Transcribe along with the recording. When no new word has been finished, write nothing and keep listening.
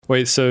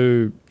Wait,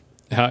 so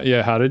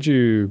how did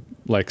you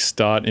like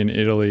start in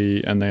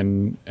Italy and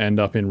then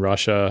end up in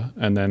Russia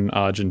and then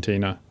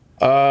Argentina?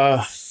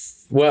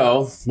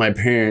 Well, my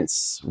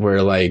parents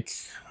were like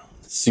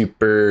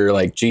super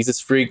like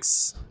Jesus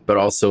freaks, but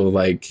also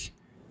like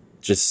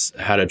just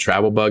had a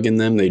travel bug in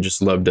them. They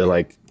just loved to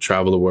like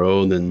travel the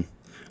world. And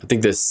I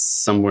think this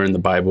somewhere in the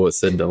Bible, it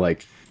said to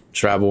like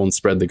travel and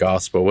spread the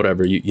gospel,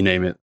 whatever, you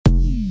name it.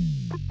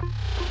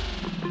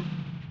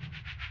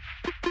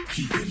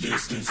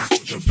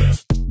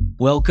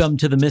 Welcome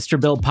to the Mr.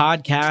 Bill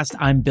podcast.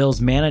 I'm Bill's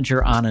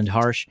manager, Anand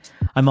Harsh.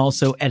 I'm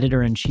also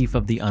editor-in-chief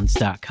of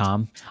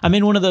theunst.com. I'm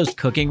in one of those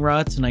cooking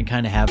ruts, and I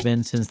kind of have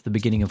been since the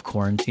beginning of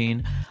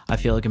quarantine. I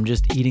feel like I'm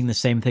just eating the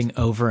same thing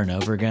over and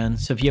over again.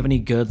 So if you have any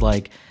good,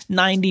 like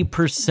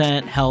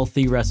 90%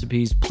 healthy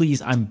recipes,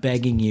 please, I'm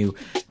begging you,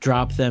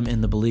 drop them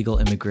in the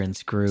Belegal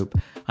Immigrants group.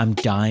 I'm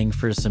dying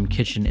for some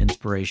kitchen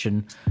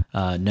inspiration.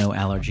 No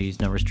allergies,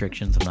 no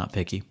restrictions. I'm not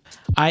picky.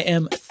 I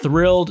am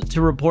thrilled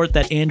to report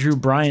that Andrew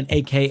Bryant,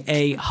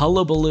 aka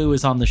Hullabalo0,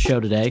 is on the show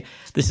today.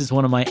 This is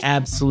one of my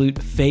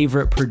absolute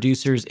favorite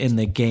producers in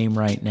the game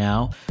right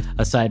now,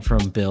 aside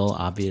from Bill,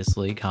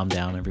 obviously. Calm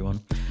down,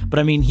 everyone. But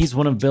I mean, he's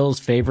one of Bill's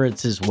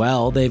favorites as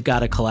well. They've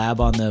got a collab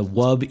on the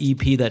Wub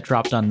EP that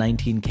dropped on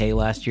 19K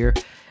last year.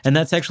 And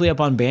that's actually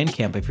up on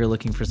Bandcamp if you're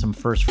looking for some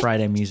First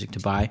Friday music to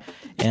buy.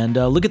 And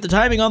look at the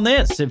timing on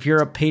this. If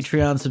you're a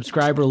Patreon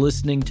subscriber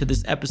listening to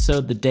this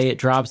episode the day it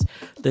drops,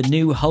 the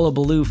new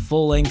Hullabalo0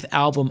 full-length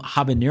album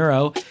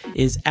Habanero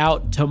is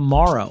out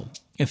tomorrow.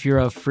 If you're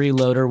a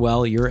freeloader,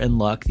 well, you're in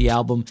luck. The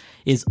album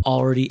is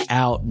already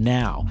out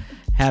now.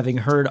 Having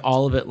heard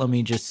all of it, let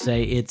me just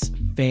say it's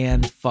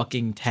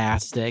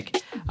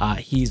fan-fucking-tastic.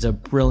 He's a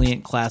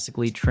brilliant,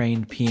 classically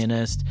trained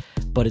pianist,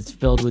 but it's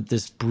filled with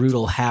this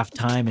brutal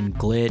halftime and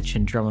glitch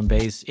and drum and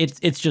bass.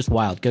 It's just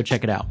wild. Go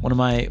check it out. One of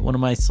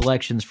my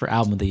selections for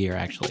album of the year,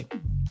 actually.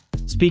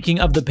 Speaking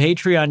of the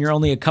Patreon, you're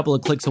only a couple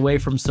of clicks away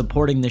from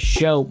supporting the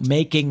show,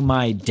 making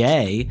my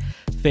day.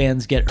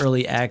 Fans get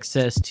early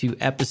access to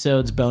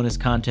episodes, bonus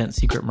content,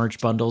 secret merch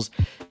bundles,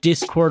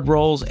 Discord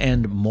roles,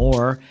 and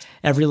more.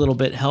 Every little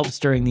bit helps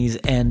during these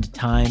end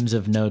times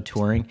of no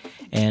touring,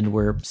 and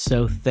we're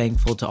so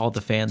thankful to all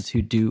the fans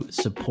who do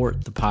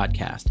support the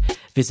podcast.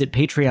 Visit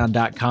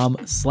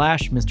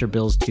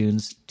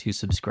patreon.com/MrBillsTunes to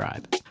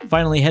subscribe.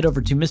 Finally, head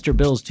over to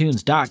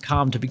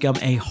MrBillsTunes.com to become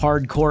a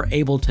hardcore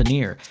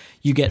Ableton-eer.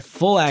 You get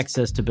full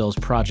access to Bill's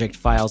project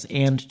files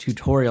and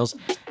tutorials,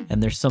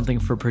 and there's something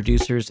for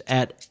producers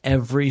at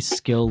every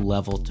skill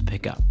level to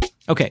pick up.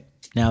 Okay,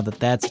 now that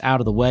that's out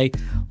of the way,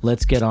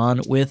 let's get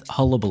on with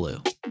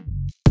Hullabalo0.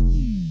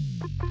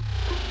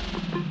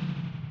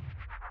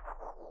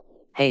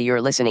 Hey,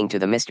 you're listening to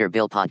the Mr.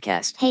 Bill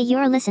podcast. Hey,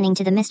 you're listening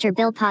to the Mr.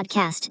 Bill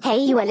podcast. Hey,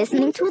 you are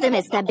listening to the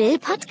Mr. Bill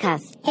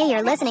podcast. Hey,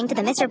 you're listening to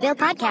the Mr. Bill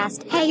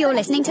podcast. Hey, you're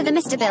listening to the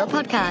Mr. Bill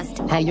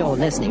podcast. Hey, you're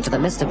listening to the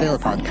Mr. Bill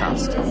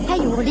podcast.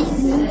 Hey, you're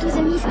listening to the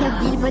Mr.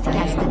 Bill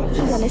podcast.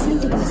 Hey, you're listening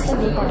to the Mr.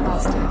 Bill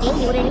podcast.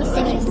 Hey, you're listening to the Mr. Bill podcast. Hey, you're listening to the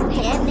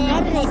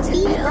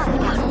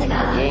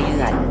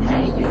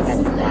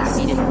Mr.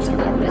 Bill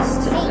podcast.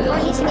 Hey,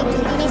 you're listening to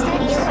the Mr.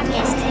 Bill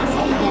podcast.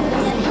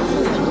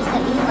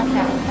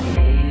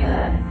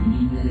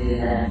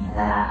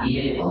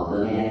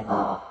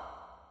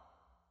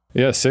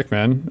 Yeah, sick,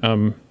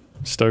 man.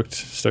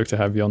 Stoked to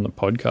have you on the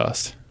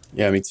podcast.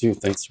 Yeah, me too.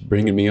 Thanks for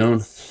bringing me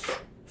on.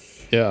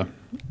 Yeah.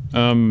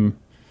 So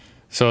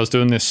I was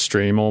doing this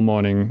stream all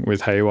morning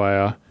with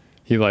Haywire.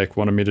 He like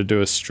wanted me to do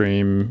a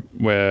stream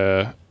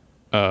where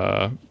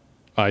I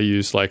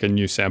use like a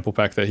new sample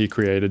pack that he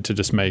created to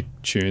just make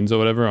tunes or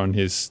whatever on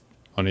his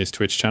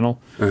Twitch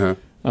channel. Uh-huh.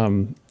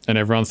 And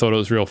everyone thought it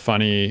was real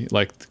funny,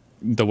 like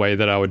the way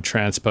that I would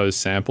transpose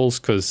samples,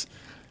 because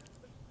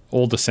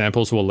all the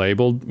samples were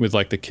labeled with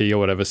like the key or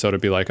whatever. So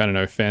it'd be like, I don't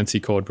know, fancy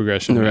chord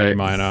progression, right. A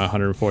minor,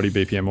 140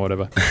 BPM or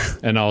whatever.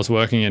 And I was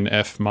working in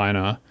F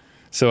minor.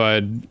 So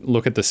I'd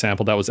look at the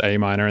sample that was A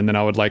minor, and then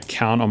I would like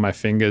count on my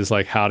fingers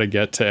like how to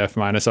get to F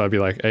minor. So I'd be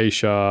like A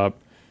sharp.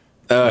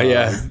 Oh,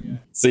 yeah.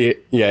 So, you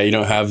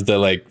don't have the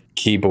like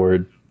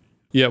keyboard.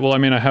 Yeah, well, I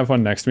mean, I have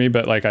one next to me,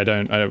 but like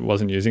I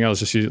wasn't using it. I was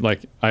just using,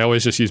 like, I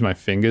always just use my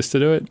fingers to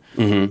do it.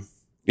 Mm-hmm.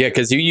 Yeah,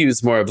 because you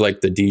use more of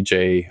like the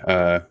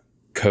DJ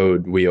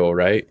code wheel,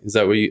 right? Is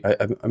that what you? I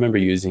remember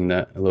using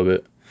that a little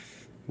bit.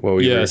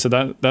 So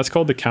that's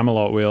called the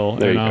Camelot wheel.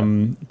 There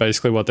And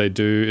basically what they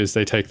do is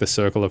they take the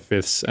circle of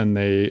fifths and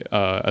they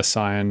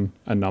assign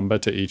a number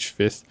to each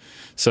fifth.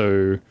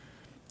 So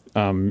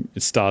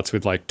it starts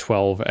with like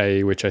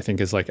 12A, which I think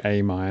is like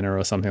A minor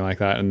or something like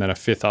that, and then a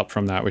fifth up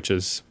from that, which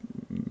is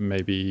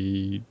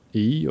maybe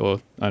E,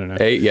 or I don't know.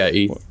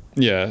 E.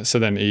 Yeah, so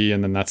then E,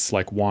 and then that's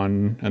like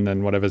 1, and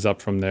then whatever's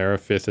up from there, a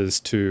fifth is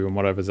 2, and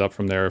whatever's up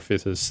from there, a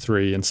fifth is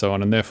 3, and so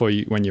on. And therefore,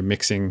 when you're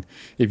mixing,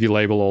 if you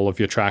label all of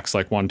your tracks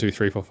like 1, 2,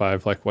 3, 4,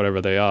 5, like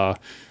whatever they are,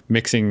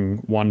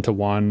 mixing 1 to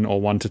 1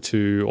 or 1 to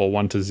 2 or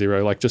 1 to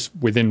 0, like just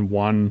within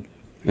one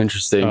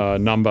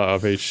number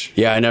of each.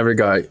 Yeah, I never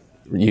got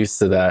used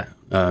to that.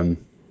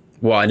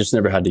 Well, I just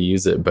never had to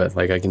use it, but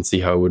like I can see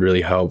how it would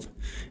really help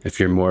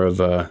if you're more of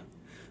a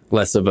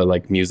less of a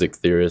like music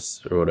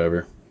theorist or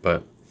whatever.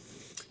 But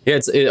yeah,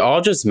 it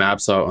all just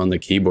maps out on the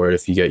keyboard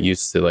if you get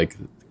used to like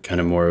kind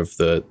of more of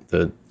the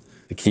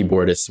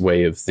keyboardist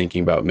way of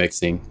thinking about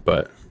mixing.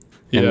 But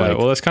yeah,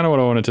 well, that's kind of what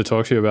I wanted to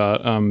talk to you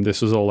about.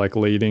 This was all like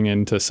leading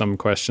into some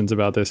questions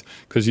about this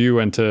because you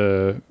went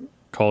to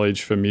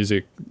college for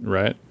music,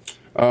 right?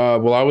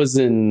 Well, I was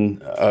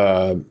in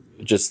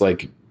just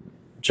like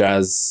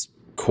jazz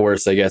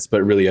course, I guess,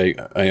 but really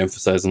I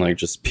emphasize on like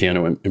just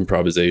piano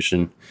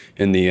improvisation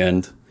in the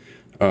end,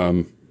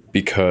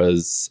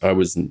 because I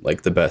wasn't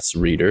like the best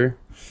reader.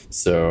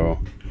 So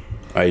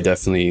I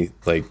definitely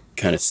like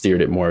kind of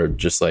steered it more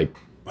just like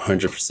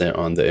 100%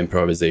 on the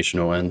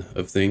improvisational end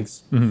of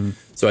things. Mm-hmm.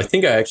 So I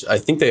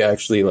think they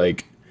actually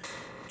like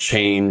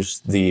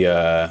changed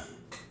the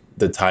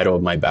title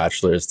of my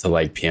bachelor's to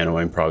like piano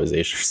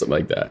improvisation or something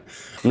like that.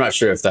 I'm not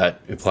sure if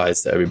that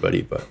applies to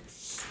everybody, but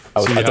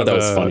I thought that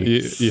was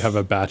funny. You have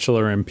a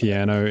bachelor in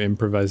piano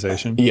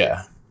improvisation?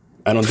 Yeah.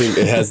 I don't think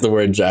it has the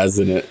word jazz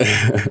in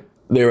it.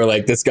 They were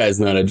like, this guy's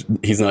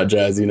he's not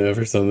jazz enough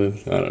or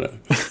something. I don't know.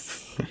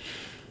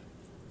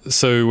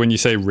 So when you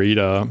say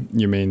reader,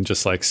 you mean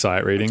just like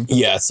sight reading?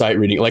 Yeah, sight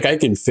reading. Like I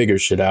can figure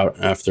shit out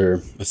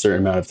after a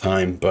certain amount of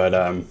time, but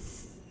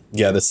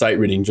yeah, the sight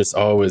reading just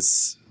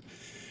always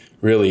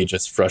really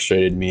just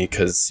frustrated me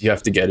because you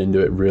have to get into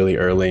it really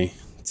early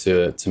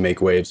to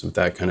make waves with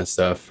that kind of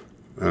stuff.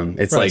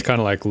 It's like it's kind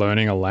of like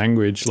learning a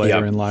language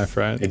later in life,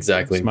 right?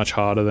 Exactly. It's much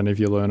harder than if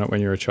you learn it when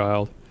you're a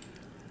child.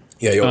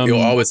 Yeah, you'll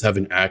always have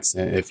an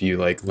accent if you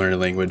like learn a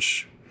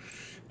language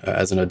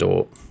as an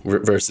adult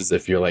versus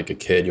if you're like a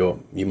kid,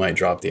 you might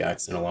drop the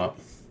accent a lot.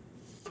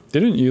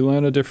 Didn't you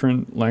learn a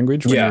different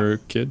language when you were a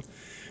kid?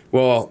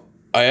 Well,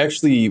 I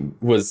actually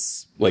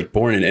was like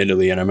born in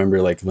Italy, and I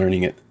remember like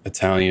learning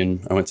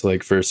Italian. I went to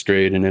like first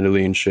grade in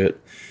Italy and shit,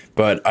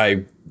 but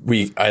I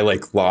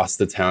like lost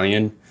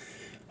Italian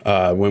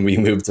when we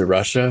moved to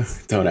Russia.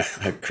 Don't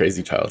have a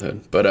crazy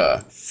childhood,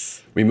 but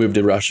we moved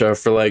to Russia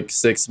for like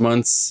 6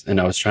 months, and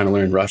I was trying to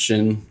learn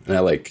Russian, and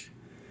I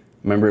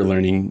remember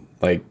learning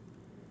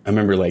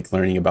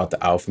about the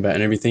alphabet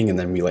and everything, and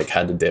then we like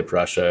had to dip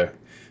Russia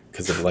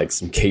because of like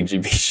some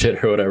KGB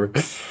shit or whatever.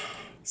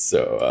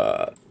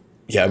 So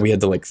yeah, we had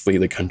to like flee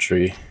the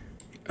country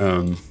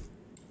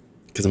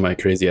because of my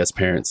crazy ass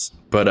parents.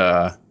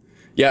 But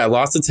yeah, I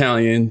lost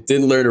Italian,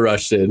 didn't learn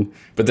Russian,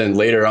 but then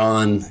later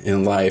on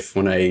in life,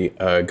 when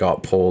I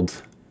got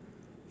pulled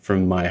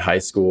from my high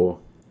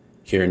school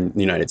here in the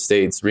United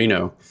States,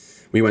 Reno,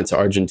 we went to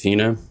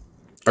Argentina.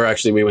 Or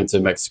actually, we went to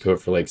Mexico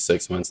for like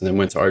 6 months and then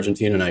went to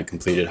Argentina, and I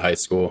completed high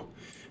school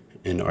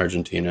in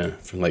Argentina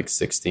from like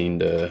 16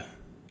 to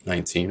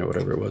 19 or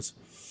whatever it was.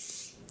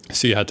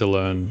 So you had to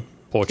learn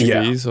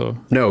Portuguese or?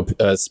 No,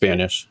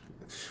 Spanish.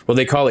 Well,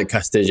 they call it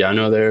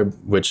Castellano there,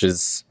 which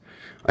is,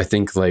 I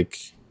think, like,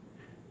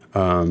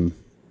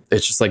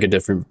 it's just like a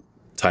different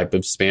type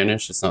of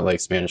Spanish. It's not like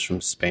Spanish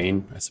from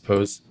Spain, I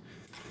suppose.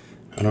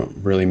 I don't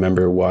really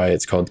remember why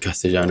it's called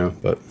Castellano,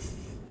 but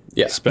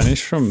yeah.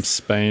 Spanish from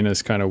Spain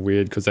is kind of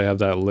weird because they have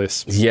that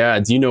lisp. Yeah.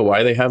 Do you know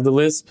why they have the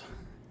lisp?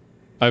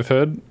 I've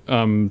heard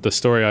the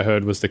story I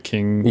heard was the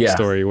king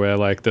story where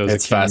like there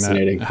was a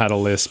king that had a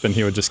lisp and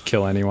he would just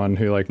kill anyone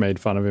who like made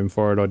fun of him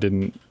for it or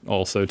didn't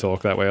also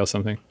talk that way or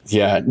something.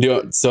 Yeah.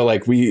 So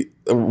like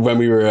when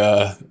we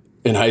were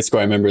in high school,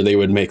 I remember they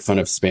would make fun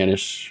of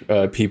Spanish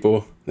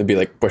people. They'd be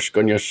like, "Pues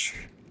coños,"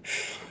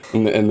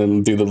 and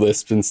then do the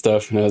lisp and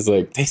stuff. And I was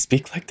like, they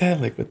speak like that?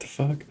 Like, what the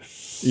fuck?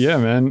 Yeah,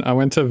 man. I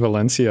went to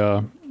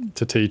Valencia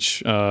to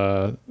teach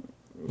a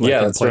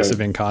place of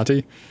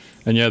Encati.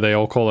 And yeah, they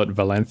all call it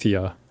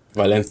Valencia.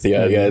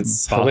 Valencia, yeah,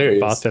 it's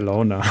hilarious.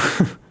 Barcelona.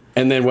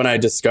 And then when I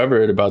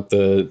discovered about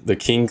the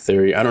king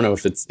theory, I don't know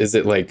if is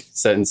it like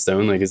set in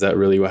stone? Like, is that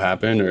really what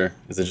happened? Or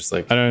is it just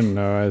like... I don't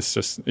know. It's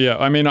just, yeah,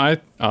 I mean, I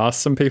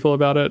asked some people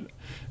about it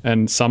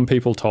and some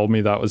people told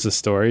me that was the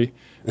story.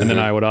 And then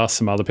I would ask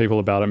some other people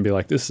about it and be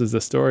like, this is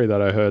the story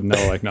that I heard. And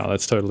they were like, no,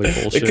 that's totally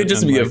bullshit. It could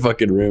just be a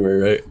fucking rumor,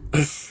 right?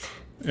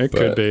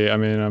 Could be. I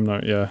mean, I'm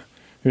not,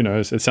 who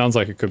knows? It sounds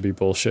like it could be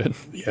bullshit.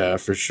 Yeah,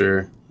 for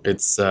sure.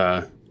 It's,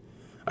 I've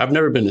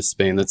never been to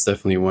Spain. That's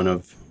definitely one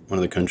of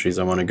the countries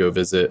I want to go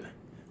visit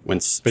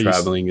once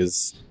traveling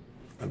is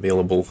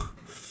available.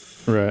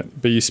 Right.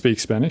 But you speak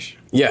Spanish?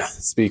 Yeah,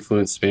 speak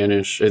fluent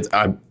Spanish.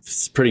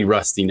 It's pretty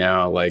rusty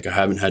now. Like, I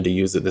haven't had to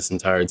use it this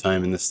entire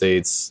time in the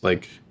States.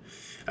 Like,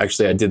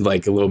 actually, I did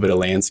like a little bit of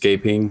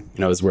landscaping,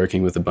 and I was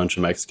working with a bunch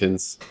of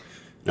Mexicans,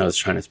 and I was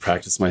trying to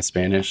practice my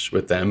Spanish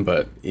with them,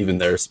 but even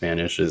their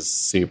Spanish is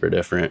super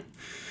different.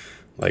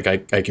 Like, I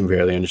can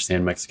barely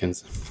understand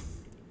Mexicans.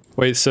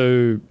 Wait,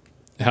 so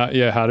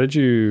how did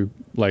you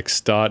like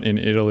start in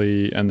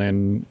Italy and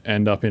then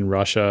end up in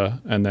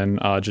Russia and then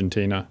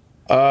Argentina?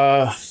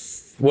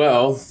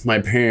 Well, my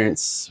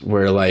parents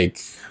were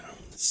like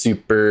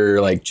super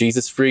like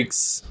Jesus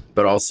freaks,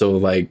 but also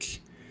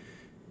like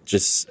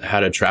just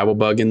had a travel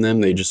bug in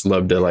them. They just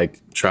loved to like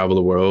travel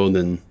the world.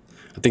 And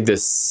I think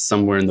there's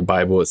somewhere in the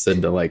Bible it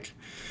said to like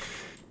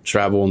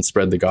travel and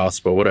spread the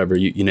gospel, whatever,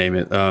 you name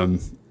it.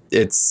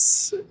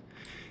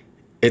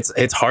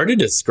 It's hard to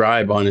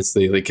describe,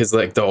 honestly, like, because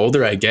like the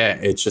older I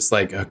get, it's just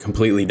like a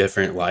completely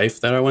different life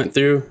that I went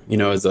through, you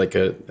know, as a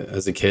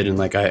kid. And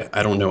like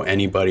I don't know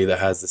anybody that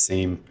has the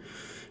same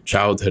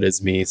childhood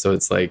as me, so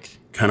it's like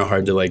kind of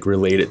hard to like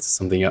relate it to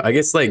something else. I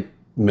guess like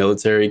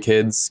military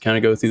kids kind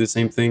of go through the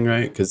same thing,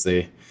 right? Because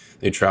they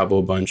travel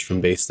a bunch from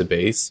base to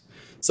base.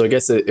 So I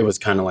guess it was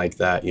kind of like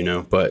that, you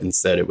know, but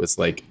instead it was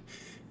like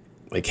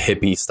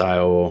hippie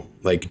style,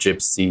 like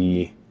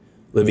gypsy,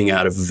 living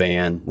out of a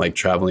van, like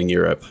traveling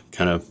Europe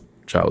kind of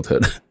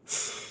childhood.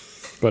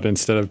 But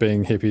instead of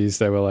being hippies,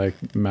 they were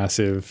like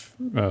massive,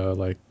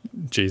 like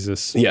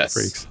Jesus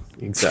freaks.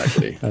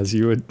 Exactly. As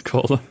you would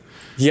call them.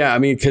 Yeah, I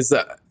mean, because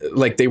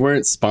like they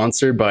weren't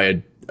sponsored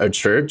by a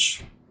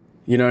church,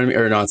 you know what I mean?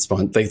 Or not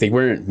sponsored. Like they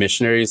weren't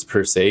missionaries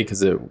per se,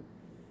 because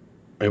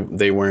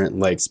they weren't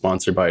like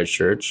sponsored by a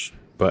church.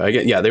 But I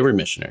get, yeah, they were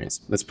missionaries.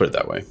 Let's put it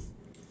that way.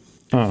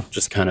 Oh,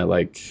 Just kind of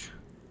like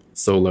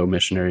solo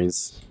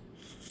missionaries.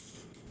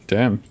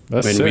 damn,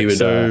 that's When sick. we would,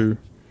 So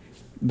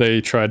they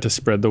tried to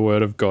spread the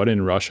word of God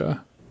in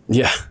Russia.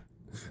 Yeah,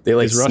 they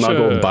like Is Russia-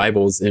 smuggled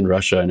Bibles in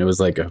Russia, and it was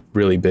like a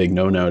really big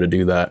no-no to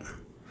do that.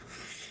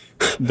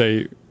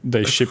 They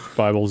shipped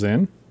Bibles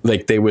in.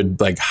 Like they would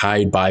like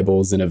hide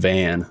Bibles in a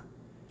van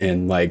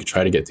and like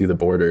try to get through the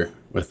border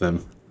with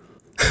them.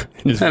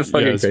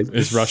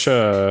 Is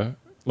Russia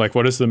like,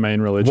 what is the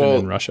main religion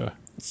in Russia?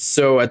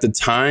 So at the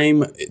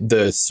time,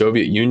 the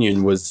Soviet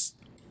Union was,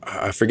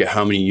 I forget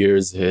how many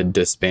years it had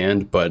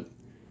disbanded,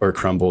 or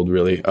crumbled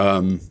really.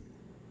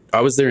 I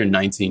was there in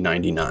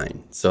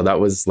 1999. So that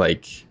was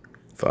like,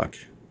 fuck.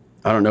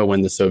 I don't know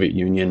when the Soviet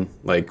Union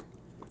like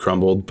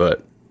crumbled,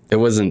 but it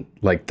wasn't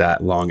like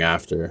that long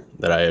after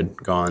that I had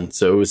gone.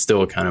 So it was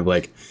still kind of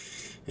like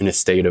in a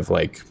state of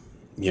like,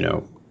 you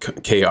know,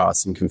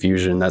 chaos and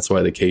confusion. That's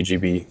why the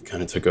KGB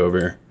kind of took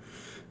over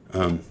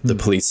the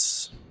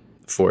police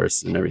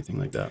force and everything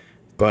like that.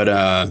 But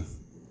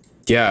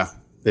yeah,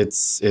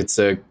 it's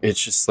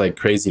just like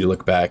crazy to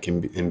look back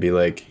and be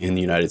like in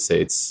the United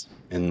States,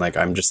 and like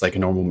I'm just like a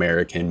normal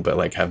American, but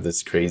like have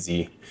this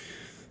crazy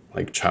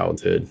like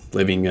childhood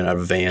living in a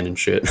van and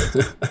shit.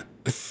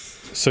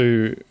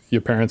 So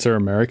your parents are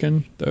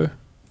American though?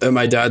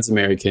 My dad's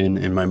American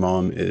and my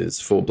mom is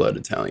full-blood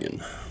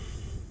Italian.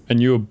 And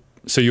you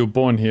were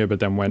born here but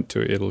then went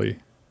to Italy?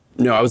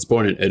 No, I was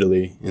born in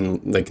Italy, in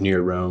like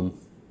near Rome,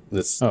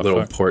 this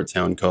little port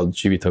town called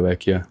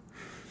Civitavecchia.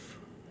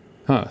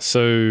 Huh.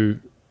 So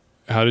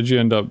how did you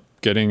end up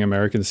getting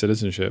American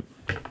citizenship?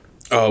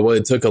 Oh, well,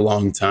 it took a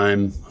long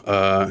time.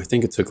 I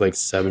think it took like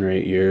 7 or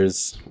 8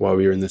 years while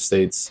we were in the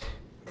States.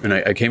 And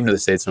I came to the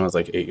States when I was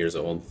like 8 years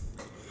old.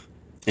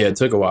 Yeah, it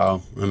took a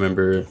while. I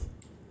remember.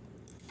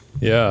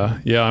 Yeah.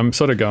 I'm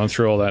sort of going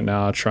through all that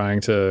now,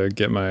 trying to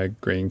get my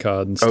green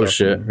card and stuff. Oh,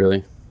 shit,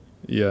 really?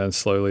 Yeah, and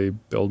slowly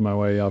build my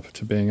way up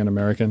to being an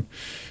American.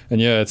 And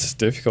yeah, it's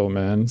difficult,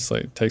 man. It's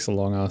like, it takes a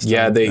long ass time.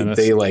 Yeah,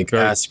 they like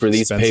ask for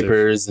these expensive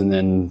papers and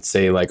then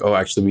say like, oh,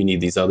 actually we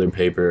need these other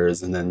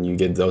papers. And then you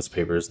get those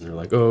papers and they're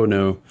like, oh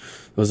no,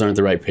 those aren't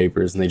the right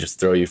papers. And they just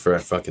throw you for a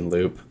fucking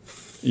loop.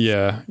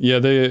 Yeah.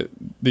 The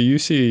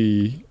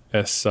UCSIS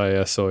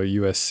or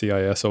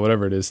USCIS or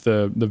whatever it is,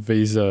 the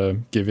visa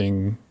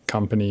giving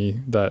company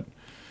that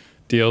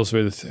deals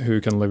with who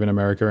can live in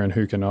America and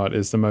who cannot,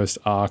 is the most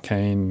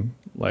arcane,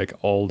 like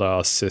old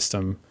ass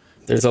system.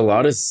 There's a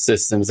lot of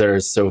systems that are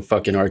so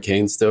fucking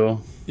arcane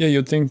still. Yeah,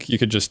 you'd think you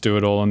could just do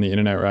it all on the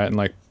internet, right? And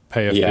like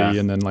pay a fee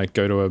and then like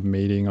go to a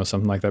meeting or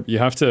something like that. But you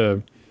have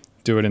to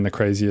do it in the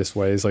craziest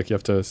ways. Like you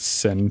have to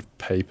send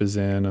papers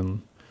in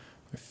and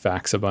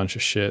fax a bunch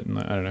of shit. And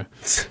I don't know.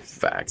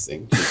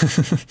 Faxing.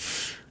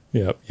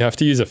 Yeah, you have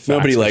to use a fax.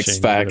 Nobody likes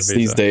machine to get a fax visa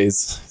these days.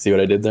 See what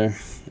I did there?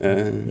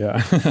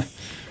 Yeah.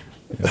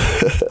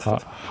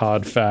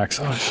 Hard facts.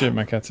 Oh shit,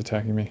 my cat's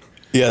attacking me.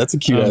 Yeah, that's a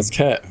cute ass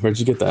cat. Where'd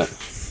you get that?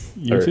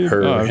 YouTube.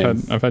 Her or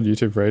I've had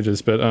YouTube for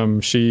ages, but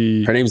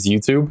she. Her name's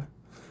YouTube.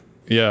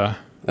 Yeah.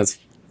 That's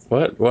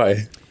what?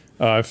 Why?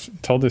 I've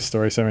told this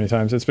story so many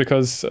times. It's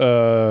because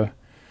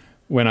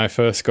when I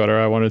first got her,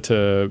 I wanted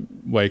to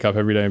wake up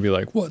every day and be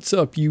like, "What's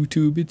up,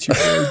 YouTube? It's your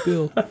boy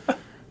Bill."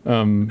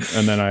 And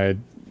then I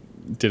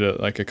did it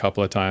like a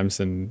couple of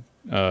times and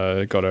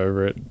got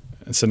over it.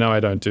 And so now I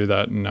don't do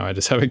that, and now I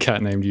just have a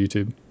cat named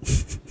YouTube.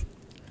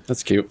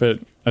 That's cute. But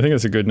I think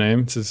it's a good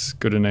name. It's as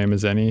good a name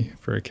as any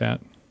for a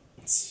cat.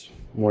 It's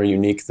more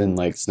unique than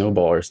like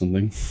Snowball or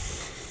something.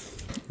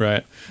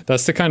 Right.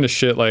 That's the kind of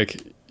shit,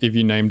 like, if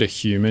you named a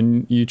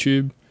human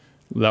YouTube,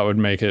 that would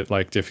make it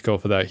like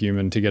difficult for that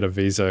human to get a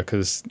visa,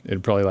 because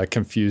it'd probably like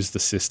confuse the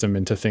system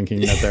into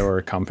thinking that they were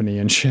a company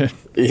and shit.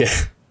 Yeah.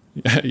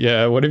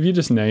 Yeah. What if you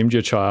just named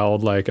your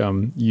child like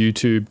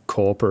YouTube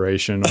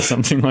Corporation or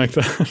something like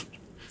that?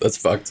 That's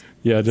fucked.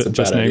 Yeah,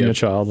 just name your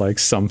child like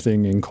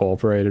Something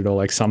Incorporated or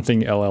like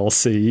Something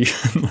LLC.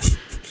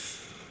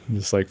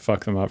 Just like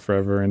fuck them up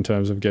forever in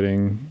terms of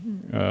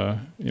getting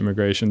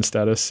immigration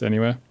status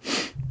anywhere.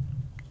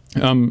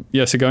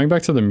 Yeah, so going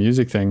back to the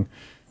music thing,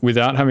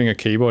 without having a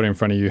keyboard in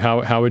front of you,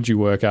 how would you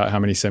work out how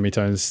many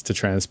semitones to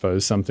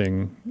transpose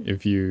something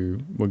if you're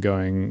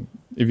looking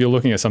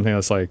at something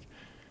that's like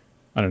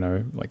I don't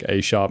know, like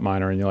A sharp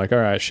minor, and you're like, all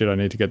right, shit, I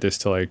need to get this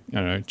to like, I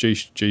don't know,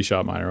 G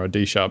sharp minor or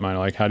D sharp minor.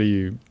 Like, how do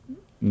you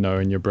know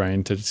in your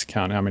brain to just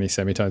count how many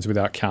semitones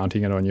without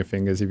counting it on your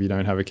fingers if you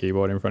don't have a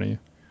keyboard in front of you?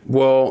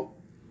 Well,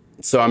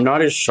 so I'm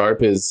not as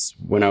sharp as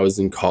when I was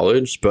in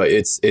college, but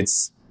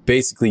it's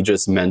basically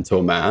just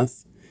mental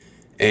math.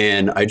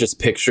 And I just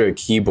picture a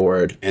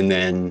keyboard, and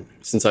then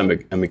since I'm a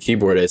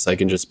keyboardist, I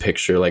can just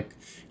picture, like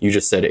you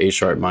just said, A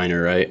sharp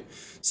minor, right?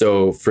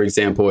 So for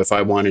example, if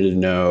I wanted to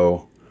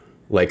know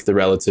like the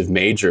relative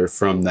major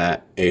from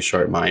that A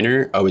sharp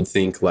minor, I would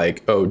think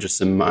like, oh,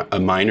 just a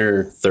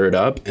minor third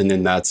up, and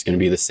then that's going to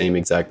be the same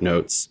exact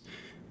notes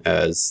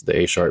as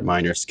the A sharp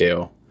minor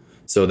scale.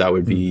 So that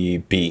would be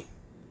B,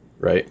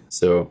 right?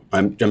 So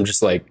I'm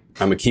just like,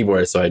 I'm a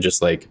keyboardist, so I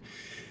just like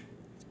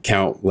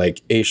count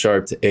like A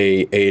sharp to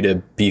A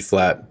to B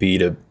flat, B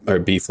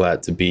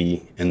flat to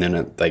B, and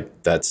then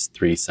like that's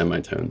 3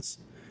 semitones.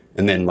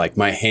 And then like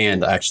my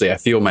hand, actually I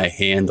feel my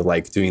hand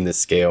like doing the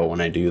scale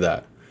when I do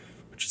that,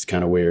 which is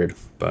kind of weird,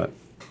 but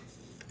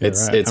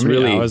it's How many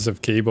really hours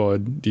of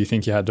keyboard do you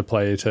think you had to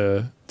play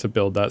to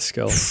build that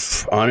skill?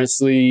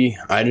 Honestly,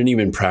 I didn't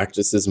even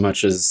practice as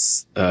much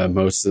as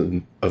most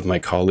of my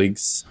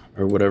colleagues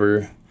or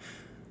whatever,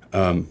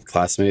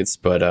 classmates,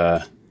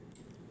 but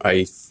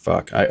I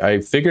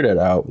figured it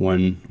out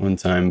one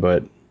time,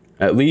 but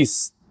at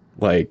least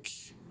like,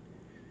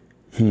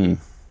 I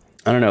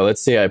don't know,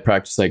 let's say I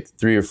practice like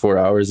 3 or 4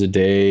 hours a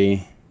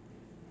day,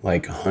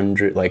 like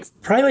 100, like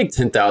probably like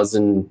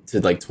 10,000 to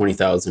like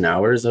 20,000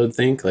 hours, I would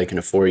think, like in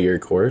a 4-year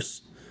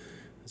course.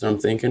 That's what I'm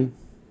thinking.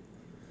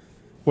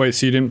 Wait,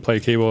 so you didn't play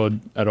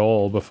keyboard at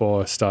all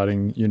before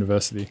starting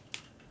university?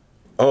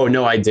 Oh,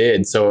 no, I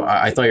did. So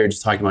I thought you were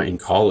just talking about in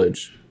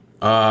college.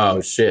 Oh,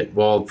 shit.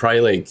 Well,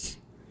 probably like,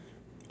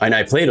 and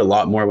I played a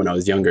lot more when I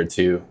was younger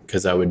too,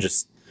 because I would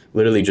just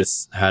literally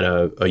just had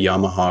a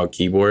Yamaha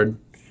keyboard,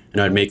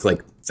 and I'd make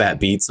like fat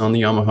beats on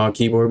the Yamaha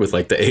keyboard with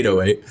like the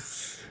 808.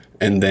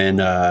 And then,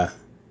 and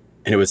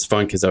it was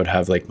fun because I would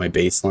have like my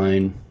bass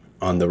line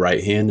on the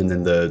right hand and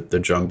then the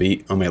drum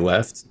beat on my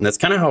left. And that's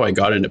kind of how I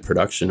got into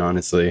production,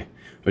 honestly. I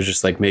was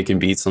just like making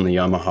beats on the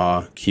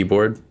Yamaha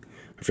keyboard.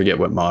 I forget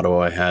what model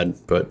I had,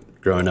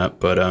 but growing up,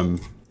 but,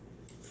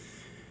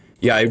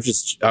 yeah, I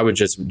would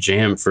just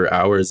jam for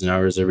hours and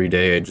hours every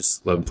day. I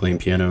just loved playing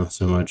piano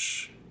so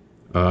much.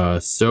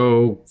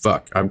 So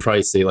I'd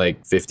probably say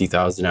like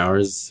 50,000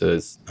 hours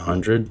to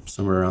 100,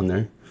 somewhere around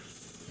there.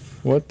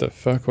 What the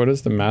fuck? What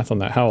is the math on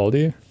that? How old are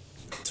you?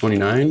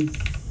 29.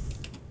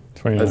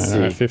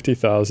 29.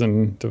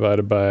 50,000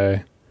 divided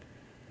by,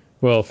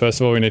 well, first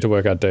of all, we need to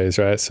work out days,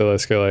 right? So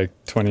let's go like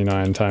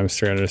 29 times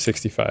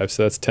 365.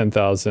 So that's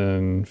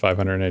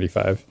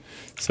 10,585.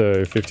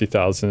 So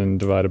 50,000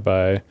 divided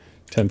by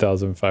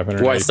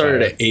 10,500. Well, I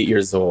started at 8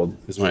 years old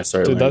is when I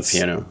started learning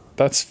piano.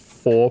 That's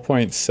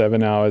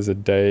 4.7 hours a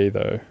day,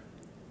 though.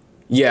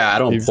 Yeah, I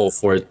don't pull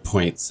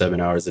 4.7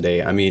 hours a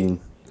day. I mean,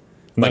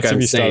 like that's I'm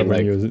if you saying, started like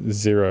when you were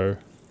 0.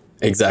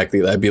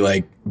 Exactly. That'd be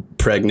like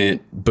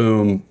pregnant,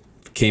 boom,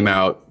 came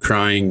out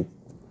crying,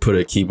 put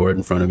a keyboard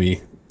in front of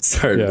me,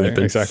 started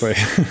ripping. Exactly.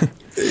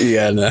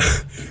 Yeah, no.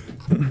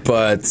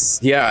 But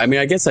yeah, I mean,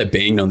 I guess I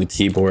banged on the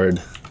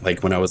keyboard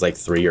like when I was like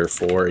 3 or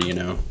 4, you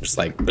know, just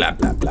like blah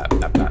blah blah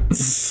blah blah.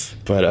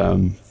 But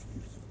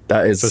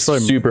that is So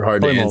it's super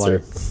hard to answer.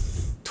 Like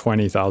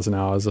 20,000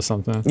 hours or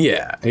something.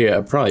 Yeah,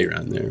 probably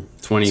around there.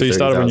 20. So you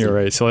started when you 30,000.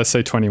 were 8. So let's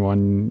say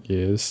 21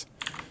 years.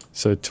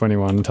 So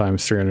 21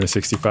 times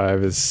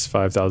 365 is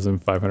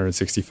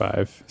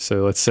 5,565.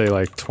 So let's say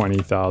like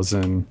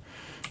 20,000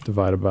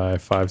 divided by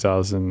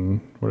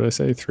 5,000. What did I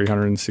say?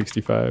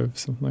 365,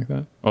 something like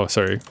that. Oh,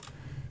 sorry,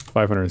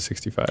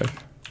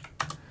 565.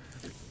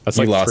 That's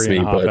You like lost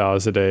 3.5 me,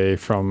 hours a day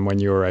from when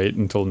you were 8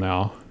 until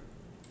now.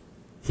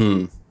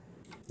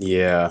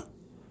 Yeah,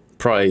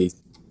 probably.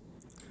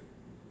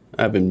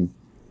 I've been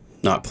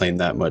not playing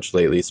that much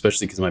lately,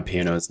 especially because my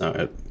piano is not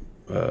at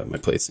my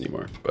place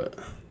anymore. But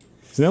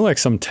Isn't there like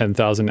some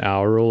 10,000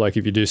 hour rule? Like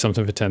if you do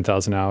something for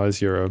 10,000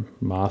 hours, you're a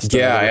master?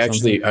 yeah,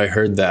 or I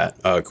heard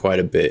that quite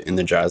a bit in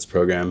the jazz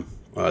program.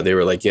 They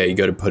were like, yeah, you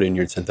got to put in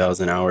your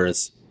 10,000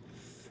 hours.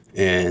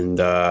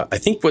 And I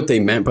think what they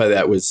meant by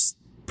that was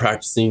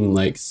practicing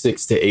like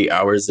 6 to 8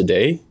 hours a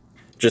day,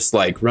 just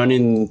like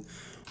running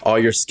all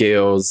your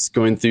scales,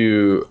 going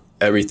through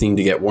everything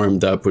to get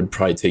warmed up would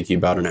probably take you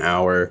about an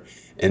hour.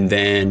 And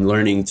then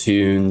learning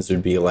tunes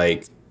would be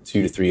like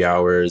 2 to 3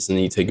 hours. And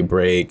then you take a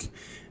break.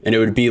 And it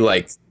would be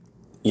like,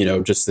 you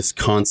know, just this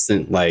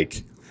constant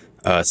like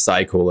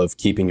cycle of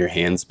keeping your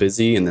hands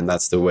busy. And then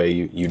that's the way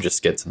you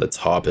just get to the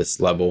toppest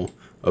level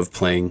of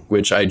playing,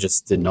 which I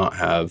just did not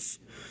have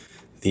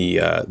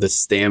the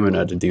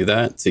stamina to do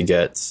that, to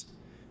get,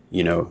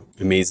 you know,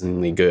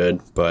 amazingly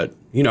good. But,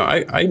 you know,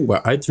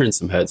 I turned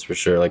some heads for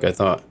sure. Like I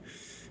thought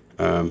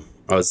I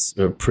was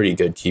a pretty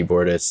good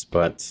keyboardist,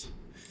 but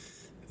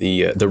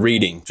the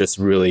reading just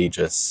really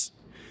just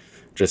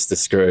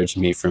discouraged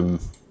me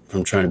from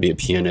trying to be a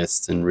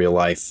pianist in real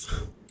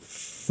life.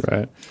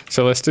 Right.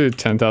 So let's do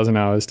 10,000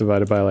 hours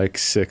divided by like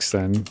 6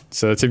 then.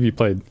 So that's if you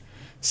played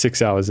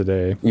 6 hours a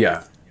day.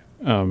 Yeah.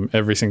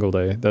 every single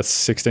day.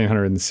 That's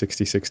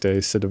 1,666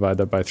 days. So divide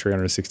that by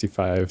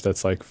 365.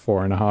 That's like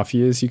 4.5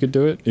 years you could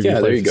do it if you there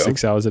play you for go.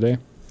 6 hours a day.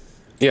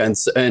 Yeah,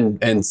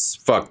 and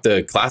fuck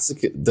the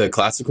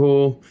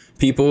classical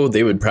people,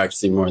 they would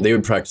practice even more. They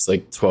would practice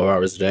like 12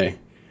 hours a day,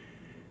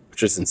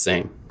 which is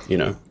insane. You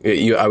know,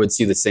 I would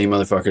see the same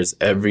motherfuckers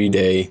every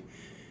day,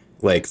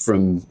 like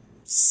from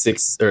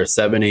 6 or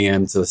 7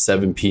 a.m. to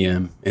 7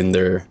 p.m. in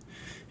their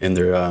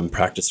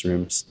practice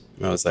rooms.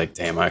 And I was like,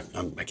 damn, I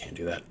can't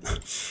do that.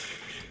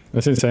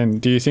 That's insane.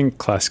 Do you think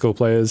classical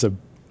players are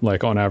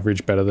like on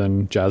average better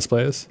than jazz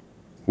players?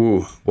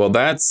 Ooh, well,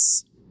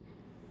 that's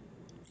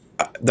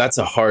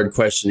a hard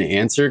question to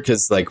answer,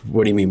 because like,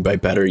 what do you mean by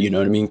better? You know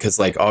what I mean? Because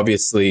like,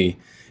 obviously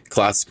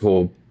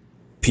classical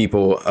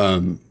people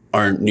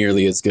aren't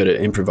nearly as good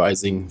at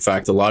improvising. In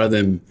fact, a lot of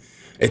them,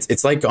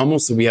 it's like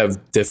almost we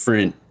have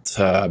different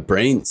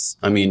brains.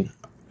 I mean,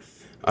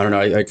 I don't know.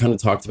 I kind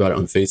of talked about it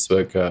on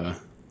Facebook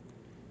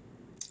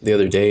the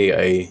other day.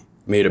 I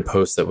made a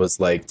post that was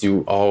like,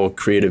 do all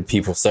creative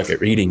people suck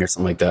at reading or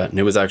something like that? And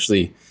it was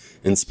actually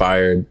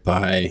inspired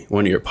by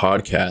one of your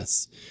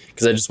podcasts,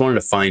 because I just wanted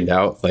to find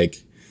out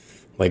like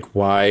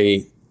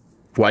why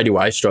do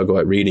I struggle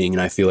at reading,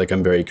 and I feel like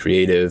I'm very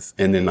creative,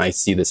 and then I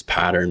see this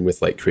pattern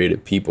with like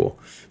creative people.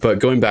 But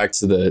going back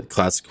to the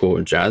classical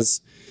and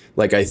jazz,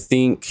 like I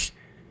think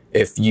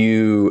if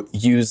you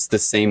use the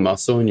same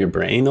muscle in your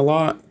brain a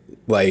lot,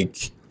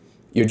 like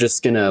you're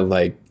just gonna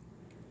like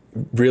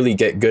really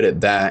get good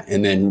at that,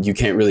 and then you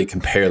can't really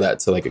compare that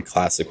to like a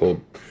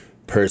classical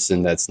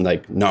person that's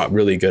like not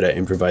really good at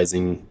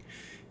improvising.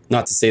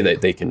 Not to say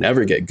that they can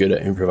never get good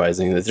at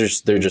improvising,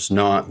 they're just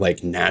not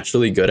like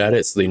naturally good at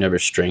it, so they never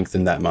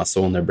strengthen that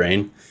muscle in their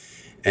brain.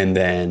 And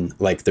then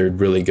like they're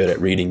really good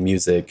at reading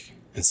music,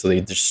 and so they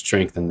just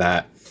strengthen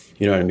that.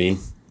 You know what I mean?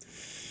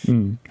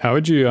 How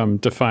would you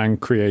define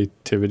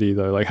creativity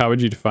though? Like how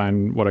would you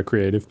define what a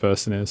creative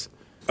person is?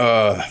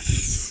 I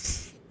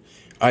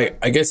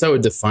guess I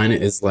would define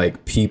it as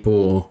like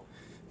people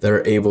that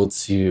are able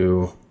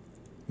to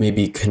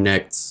maybe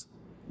connect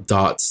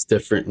dots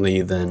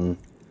differently than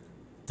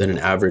an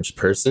average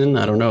person.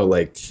 I don't know,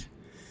 like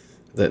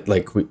that,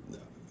 like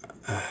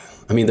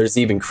I mean, there's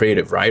even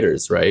creative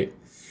writers, right?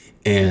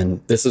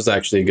 And this was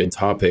actually a good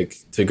topic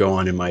to go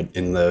on in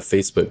the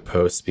Facebook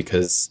post,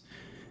 because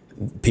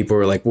people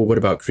were like, well, what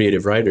about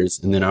creative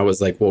writers? And then I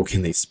was like, well,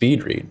 can they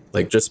speed read?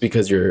 Like, just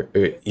because you're,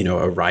 you know,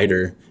 a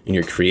writer and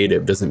you're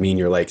creative doesn't mean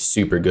you're like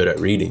super good at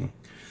reading.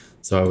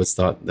 So I always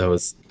thought that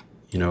was,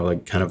 you know,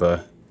 like kind of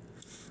a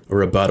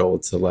rebuttal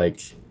to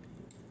like,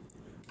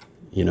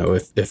 you know,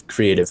 if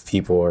creative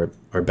people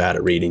are bad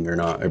at reading or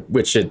not,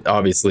 which it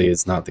obviously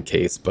is not the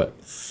case. But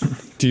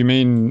do you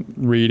mean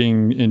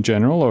reading in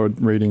general or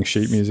reading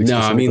sheet music? No,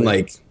 I mean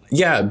like,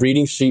 yeah,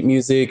 reading sheet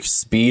music,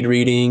 speed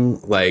reading,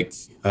 like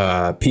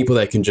people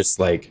that can just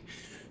like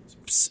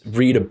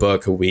read a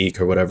book a week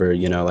or whatever,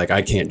 you know, like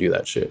I can't do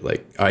that shit.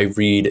 Like I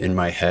read in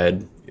my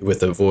head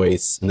with a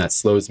voice, and that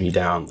slows me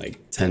down like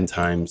 10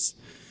 times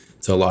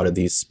to a lot of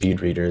these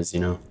speed readers, you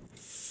know.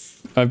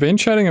 I've been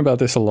chatting about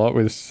this a lot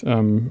with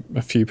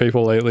a few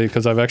people lately,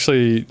 because I've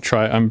actually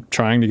I'm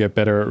trying to get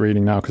better at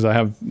reading now, because I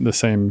had the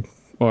same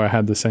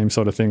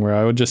sort of thing where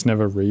I would just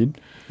never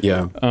read.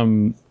 Yeah.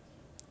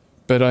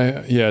 But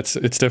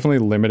it's definitely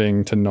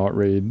limiting to not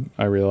read,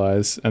 I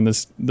realize. And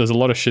there's a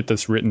lot of shit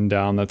that's written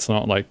down that's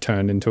not like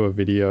turned into a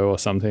video or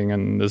something,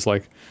 and there's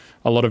like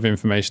a lot of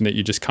information that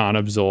you just can't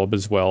absorb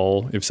as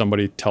well if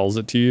somebody tells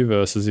it to you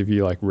versus if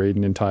you like read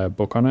an entire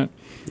book on it.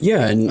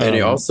 Yeah, and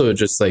it also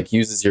just like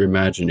uses your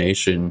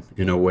imagination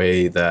in a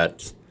way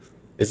that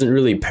isn't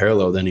really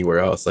paralleled anywhere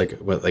else. Like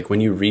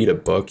when you read a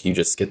book, you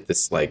just get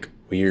this like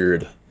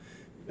weird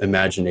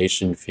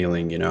imagination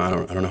feeling, you know. I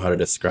don't know how to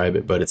describe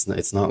it, but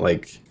it's not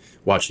like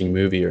watching a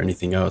movie or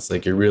anything else.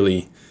 Like you're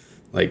really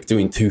like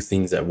doing two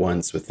things at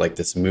once with like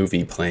this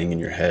movie playing in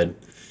your head.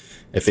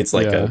 If it's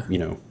like a, you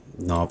know,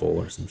 novel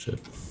or some shit.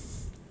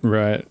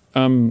 Right.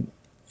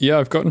 Yeah,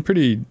 I've gotten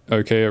pretty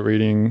okay at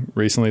reading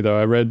recently though.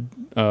 I read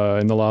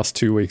in the last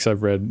 2 weeks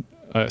I've read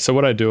so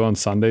what I do on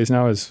Sundays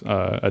now is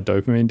a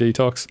dopamine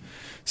detox.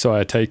 So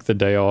I take the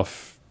day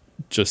off,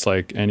 just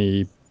like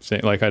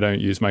anything. Like I don't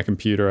use my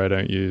computer, I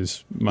don't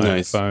use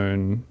my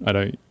phone, I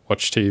don't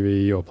watch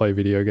TV or play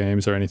video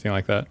games or anything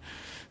like that.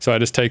 So I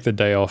just take the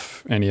day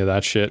off any of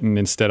that shit, and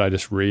instead I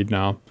just read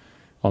now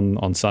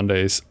on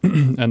Sundays.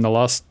 And the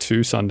last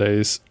 2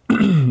 Sundays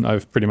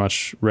I've pretty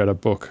much read a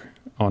book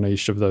on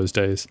each of those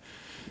days.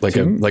 Like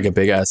a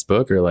big ass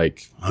book, or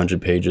like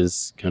 100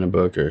 pages kind of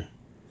book, or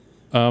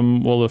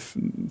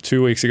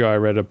 2 weeks ago I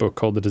read a book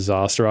called The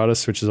Disaster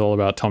Artist, which is all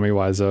about Tommy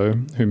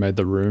Wiseau, who made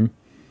The Room.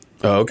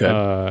 Oh,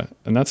 okay.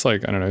 And that's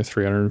like, I don't know,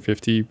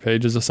 350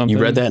 pages or something.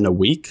 You read that in a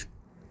week?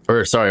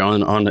 Or sorry,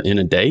 in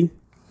a day?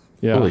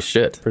 Yeah. Holy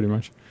shit. Pretty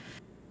much.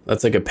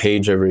 That's like a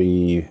page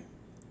every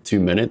 2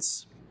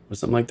 minutes or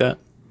something like that.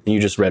 And you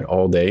just read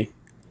all day?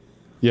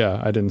 Yeah,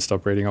 I didn't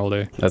stop reading all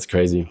day. That's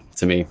crazy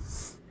to me.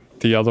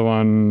 The other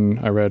one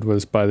I read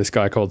was by this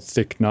guy called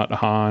Thich Nhat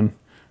Hanh,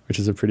 which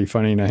is a pretty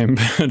funny name.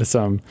 But it's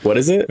what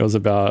is it? It was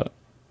about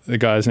the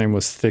guy's name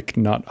was Thich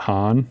Nhat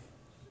Hanh.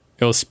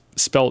 It was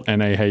spelt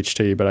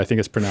Naht, but I think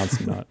it's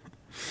pronounced Nut.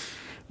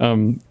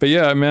 But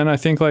yeah, man, I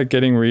think like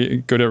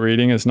getting good at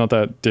reading is not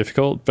that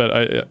difficult, but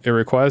it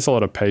requires a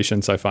lot of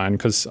patience, I find,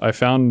 because I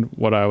found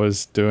what I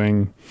was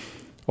doing,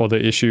 or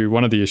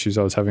one of the issues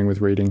I was having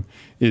with reading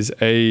is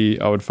I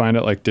would find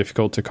it like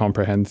difficult to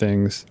comprehend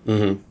things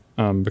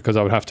because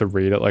I would have to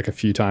read it like a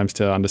few times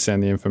to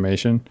understand the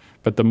information.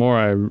 But the more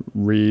I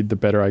read, the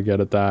better I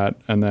get at that.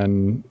 And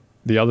then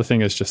the other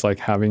thing is just like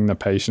having the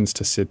patience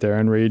to sit there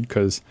and read,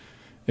 because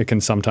it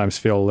can sometimes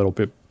feel a little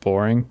bit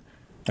boring.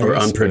 Or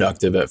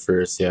unproductive at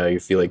first. Yeah, you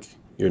feel like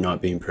you're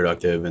not being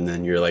productive, and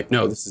then you're like,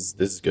 no, this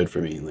is good for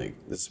me. Like,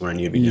 this is what I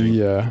need to be doing.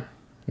 Yeah,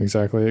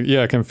 exactly.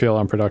 Yeah, it can feel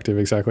unproductive,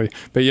 exactly.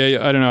 But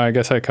yeah, I don't know. I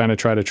guess I kind of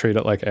try to treat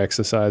it like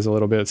exercise a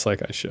little bit. It's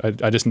like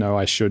I just know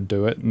I should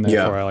do it, and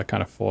therefore I like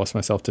kind of force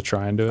myself to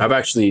try and do it. I've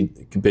actually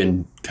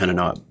been kind of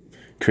not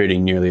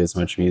creating nearly as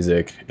much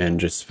music and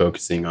just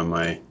focusing on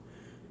my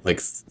like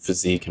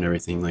physique and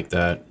everything like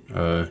that.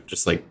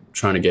 Just like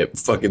trying to get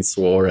fucking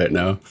swole right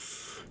now.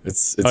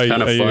 It's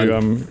kind of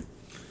fun.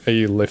 Are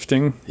you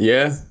lifting?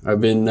 Yeah, I've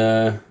been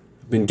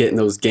getting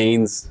those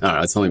gains. I don't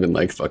know, it's only been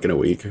like fucking a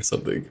week or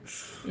something.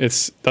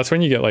 That's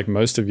when you get like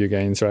most of your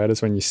gains, right?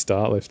 Is when you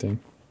start lifting.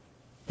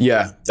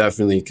 Yeah,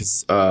 definitely.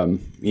 Because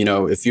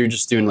if you're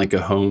just doing like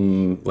a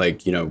home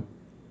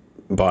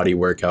body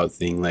workout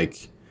thing,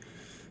 like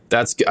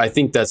I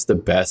think that's the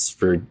best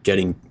for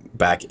getting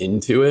back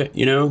into it.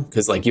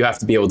 Because like you have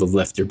to be able to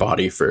lift your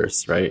body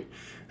first, right?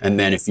 And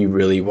then if you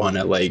really want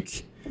to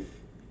like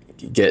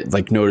get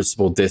like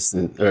noticeable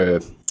distance or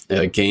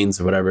gains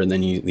or whatever, and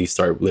then you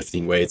start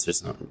lifting weights.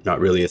 There's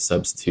not really a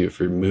substitute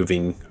for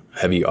moving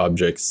heavy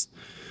objects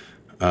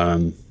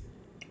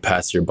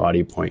past your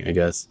body point, I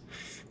guess.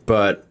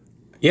 But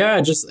yeah,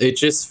 it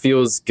just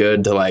feels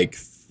good to like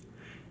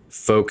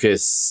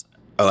focus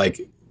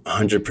like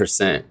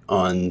 100%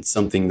 on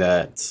something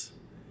that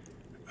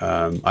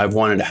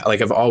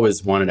I've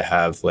always wanted to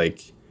have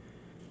like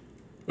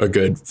a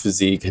good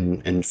physique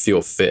and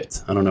feel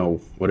fit. I don't know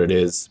what it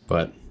is,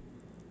 but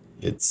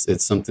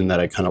it's something that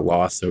I kind of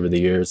lost over the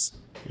years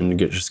and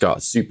just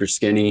got super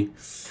skinny.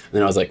 And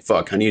then I was like,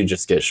 fuck, I need to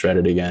just get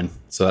shredded again.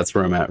 So that's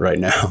where I'm at right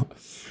now.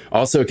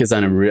 Also, because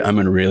I'm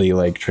in a really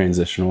like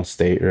transitional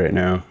state right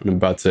now. I'm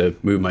about to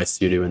move my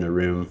studio in a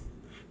room,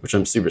 which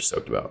I'm super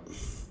stoked about.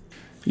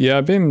 Yeah,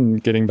 I've been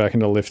getting back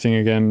into lifting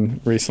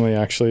again recently,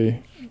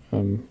 actually.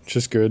 Which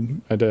is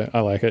good. I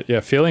like it. Yeah,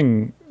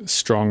 feeling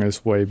strong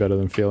is way better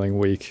than feeling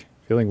weak.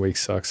 Feeling weak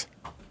sucks.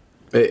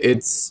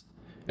 It's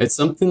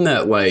something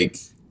that like,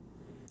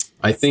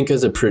 I think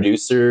as a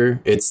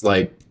producer, it's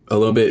like a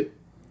little bit,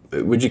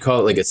 would you call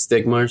it like a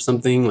stigma or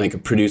something? Like a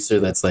producer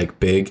that's like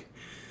big.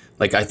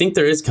 Like, I think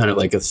there is kind of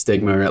like a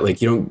stigma, right?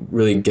 Like you don't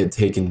really get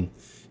taken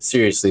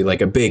seriously,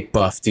 like a big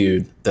buff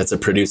dude that's a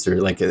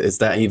producer. Like, is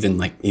that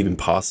even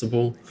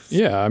possible?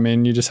 Yeah, I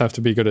mean, you just have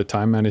to be good at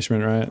time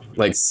management, right?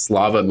 Like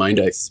Slava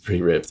Mindex is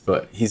pretty ripped,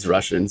 but he's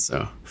Russian,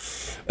 so.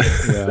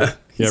 Yeah,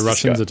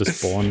 Russians are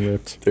just born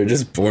ripped. They're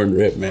just born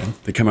ripped, man.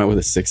 They come out with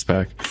a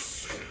six-pack.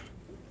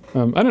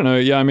 I don't know.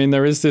 Yeah, I mean,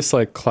 there is this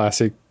like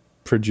classic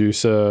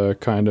producer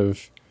kind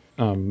of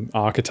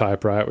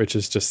archetype, right? Which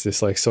is just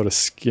this like sort of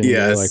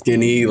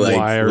skinny, like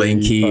wiry,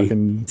 lanky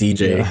fucking,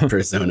 DJ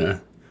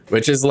persona,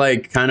 which is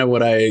like kind of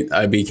what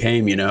I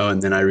became,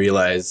 and then I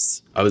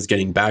realized I was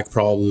getting back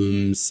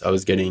problems. I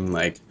was getting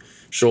like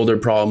shoulder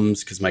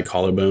problems because my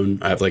collarbone,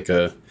 I have like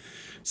a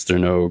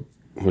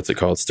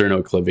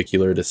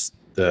sternoclavicular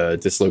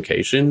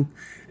dislocation.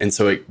 And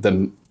so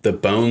the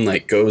bone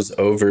like goes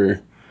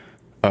over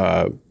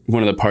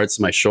one of the parts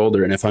of my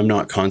shoulder, and if I'm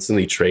not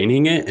constantly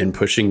training it and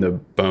pushing the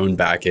bone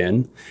back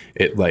in,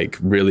 it like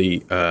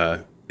really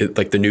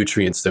like the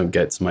nutrients don't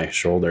get to my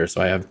shoulder.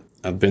 So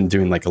I've been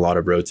doing like a lot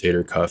of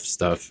rotator cuff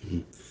stuff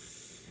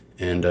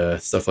and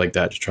stuff like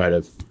that to try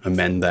to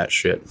amend that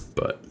shit.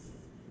 But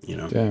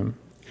damn,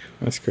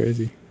 that's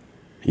crazy.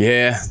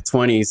 Yeah,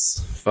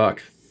 20s.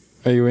 Fuck.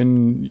 Are you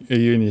in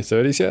your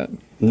 30s yet?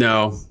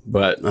 No,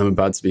 but I'm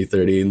about to be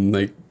 30 in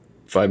like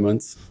 5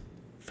 months.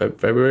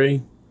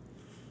 February.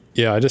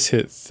 Yeah, I just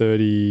hit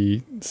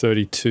 32.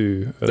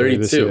 32.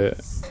 This year.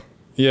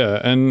 Yeah,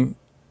 and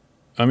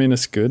I mean,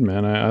 it's good,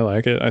 man. I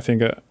like it. I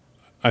think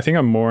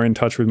I'm more in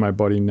touch with my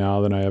body now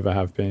than I ever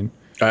have been.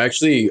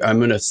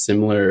 I'm in a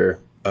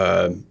similar,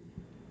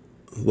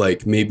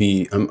 like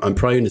maybe I'm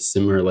probably in a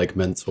similar like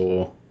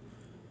mental,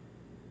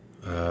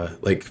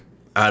 like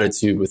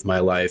attitude with my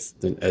life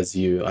as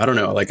you. I don't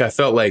know. Like I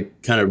felt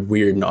like kind of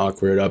weird and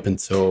awkward up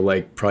until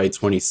like probably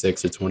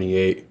 26 or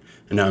 28.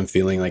 And now I'm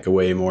feeling like a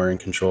way more in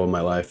control of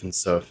my life and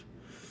stuff.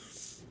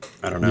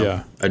 I don't know.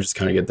 Yeah. I just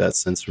kind of get that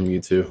sense from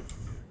you too.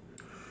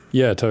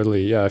 Yeah,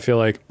 totally. Yeah, I feel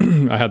like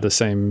I had the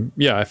same.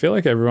 Yeah, I feel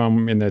like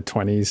everyone in their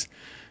 20s,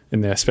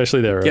 especially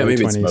their early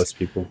 20s, it's most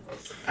people,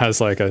 has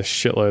like a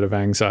shitload of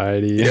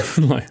anxiety.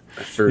 Like,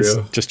 for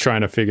real. Just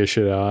trying to figure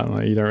shit out.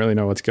 Like, you don't really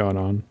know what's going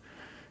on.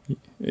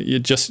 You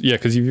just,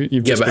 because you've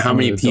just. Yeah, but how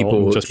many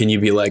people can you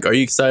be like, are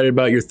you excited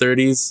about your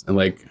 30s? And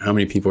like, how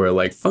many people are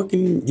like,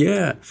 fucking,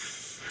 yeah.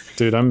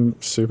 Dude,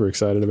 I'm super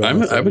excited about I'm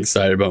my 30s.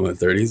 excited about my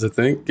 30s, I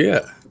think.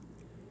 Yeah.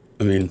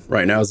 I mean,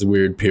 right now is a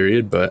weird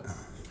period, but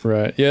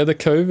Right. Yeah, the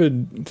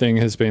COVID thing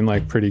has been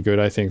like pretty good,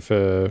 I think,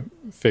 for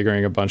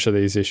figuring a bunch of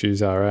these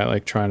issues out, right?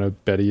 Like trying to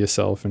better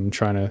yourself and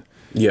trying to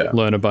yeah.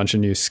 learn a bunch of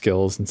new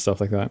skills and stuff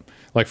like that.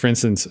 Like for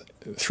instance,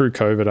 through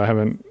COVID, I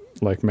haven't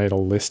like made a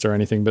list or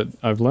anything, but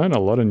I've learned a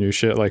lot of new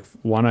shit. Like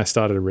one, I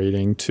started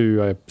reading.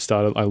 Two,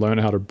 I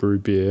learned how to brew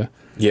beer.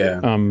 Yeah.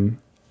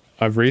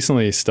 I've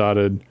recently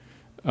started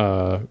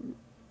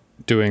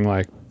doing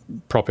like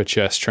proper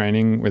chess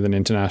training with an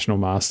international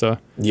master.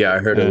 Yeah, I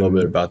heard a little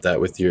bit about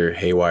that with your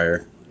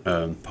Haywire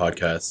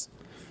podcast.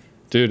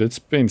 Dude, it's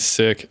been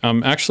sick.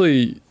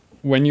 Actually,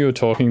 when you were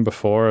talking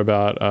before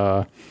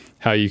about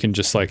how you can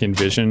just like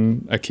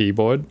envision a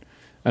keyboard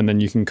and then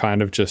you can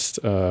kind of just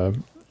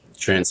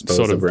Transpose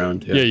sort of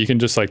around. yeah, you can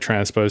just like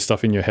transpose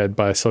stuff in your head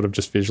by sort of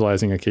just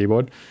visualizing a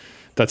keyboard.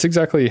 That's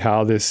exactly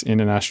how this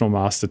international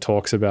master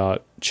talks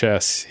about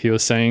chess. He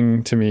was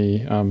saying to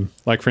me,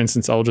 like for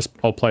instance, I'll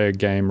play a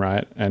game,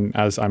 right? And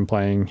as I'm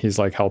playing, he's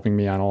like helping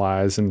me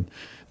analyze, and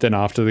then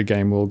after the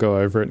game, we'll go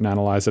over it and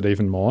analyze it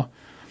even more.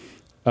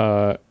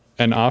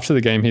 And after the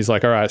game, he's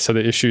like, all right, so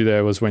the issue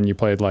there was when you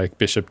played like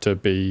bishop to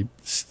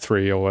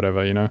b3 or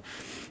whatever, you know?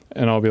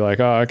 And I'll be like,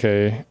 oh,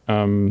 okay.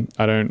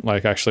 I don't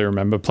like actually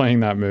remember playing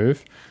that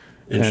move.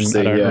 And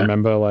I don't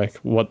remember like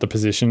what the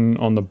position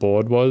on the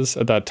board was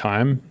at that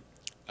time.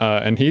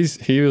 And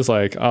he was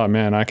like, oh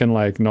man, I can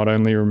like not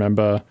only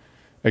remember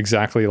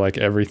exactly like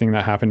everything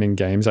that happened in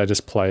games I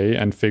just play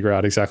and figure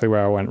out exactly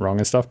where I went wrong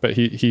and stuff, but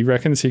he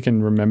reckons he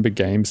can remember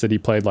games that he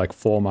played like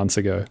 4 months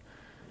ago.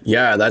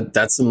 Yeah,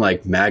 that's some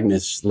like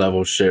Magnus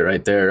level shit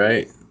right there,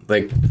 right?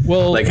 Like,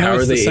 well, like how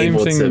are they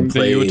able to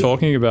play? That you were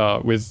talking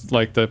about with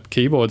like the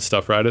keyboard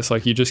stuff, right? It's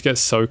like you just get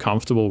so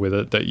comfortable with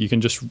it that you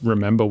can just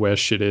remember where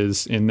shit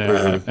is in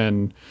there.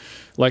 And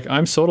like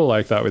I'm sort of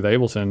like that with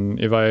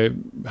Ableton. If I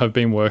have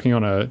been working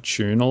on a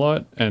tune a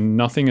lot and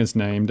nothing is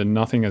named and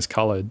nothing is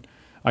colored,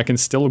 I can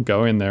still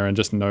go in there and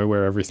just know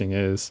where everything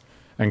is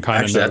and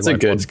kind of know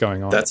like, what's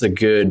going on. That's a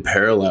good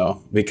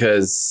parallel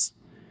because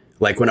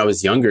like when I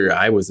was younger,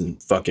 I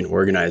wasn't fucking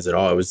organized at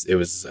all. It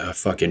was a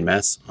fucking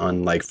mess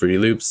on like Fruity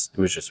Loops.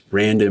 It was just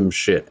random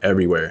shit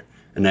everywhere.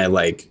 And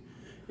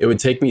it would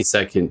take me a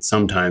second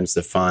sometimes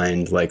to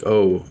find like,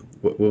 oh,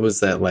 what was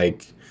that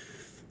like,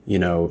 you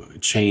know,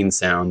 chain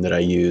sound that I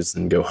used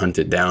and go hunt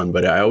it down.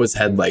 But I always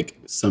had like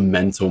some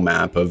mental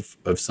map of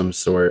some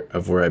sort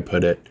of where I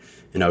put it,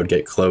 and I would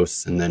get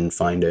close and then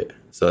find it.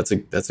 So that's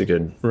a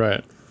good.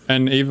 Right.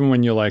 And even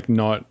when you're like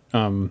not,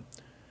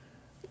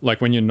 like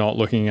when you're not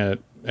looking at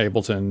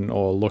Ableton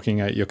or looking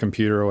at your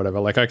computer or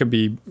whatever, like I could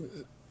be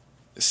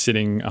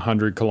sitting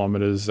 100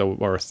 kilometers or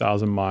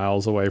 1,000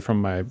 miles away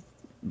from my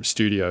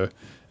studio,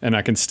 and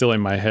I can still in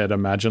my head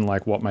imagine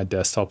like what my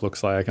desktop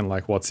looks like and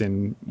like what's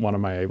in one of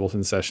my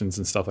Ableton sessions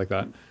and stuff like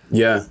that.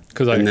 Yeah,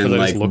 because I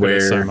just look at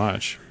it so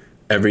much.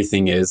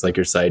 Everything is like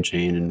your side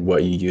chain and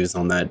what you use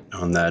on that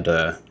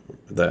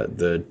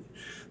the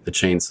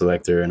chain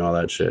selector and all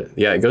that shit.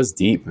 Yeah, it goes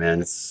deep,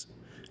 man.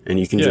 And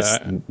you can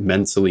just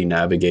mentally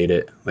navigate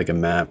it like a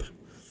map.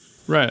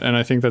 Right, and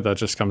I think that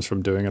just comes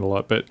from doing it a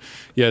lot. But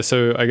yeah,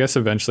 so I guess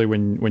eventually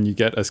when you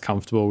get as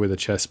comfortable with a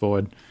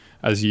chessboard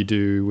as you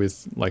do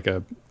with like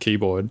a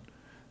keyboard,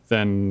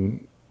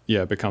 then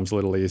yeah, it becomes a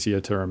little easier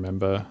to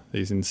remember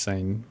these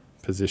insane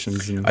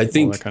positions and I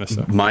think all that kind of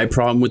stuff. My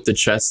problem with the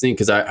chess thing,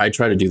 because I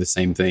try to do the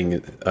same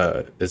thing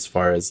as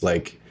far as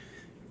like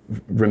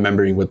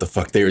remembering what the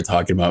fuck they were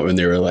talking about when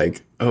they were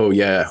like, oh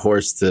yeah,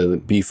 horse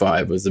to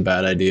b5 was a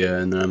bad idea,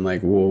 and then I'm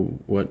like, well,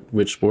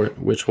 which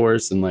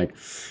horse, and like,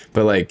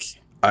 but like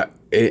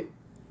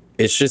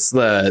it's just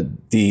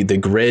the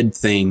grid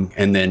thing,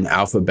 and then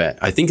alphabet.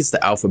 I think it's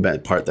the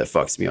alphabet part that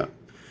fucks me up,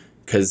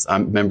 because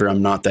I'm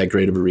not that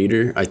great of a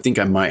reader. I think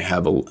I might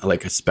have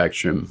a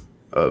spectrum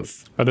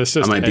of. But it's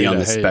just I might be on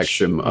the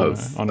spectrum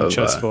of on a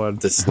chessboard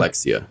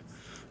dyslexia.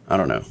 I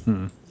don't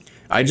know.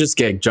 I just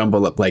get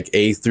jumbled up like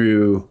A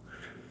through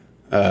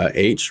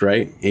H,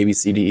 right? A, B,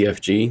 C, D, E,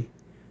 F, G,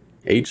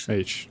 H.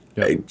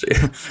 Yep. H.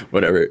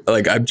 Whatever.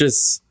 Like I'm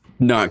just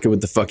not good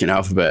with the fucking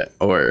alphabet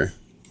or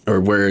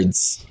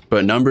words,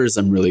 but numbers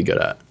I'm really good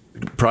at.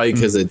 Probably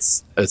because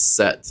it's a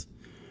set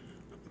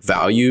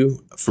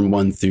value from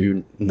 1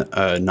 through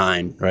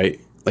 9, right?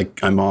 Like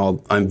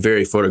I'm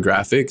very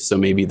photographic, so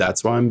maybe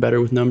that's why I'm better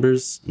with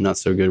numbers. I'm not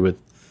so good with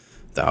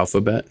the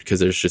alphabet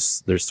because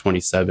there's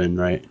 27,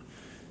 right?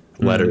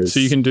 Letters. So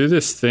you can do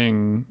this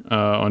thing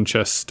on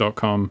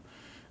chess.com.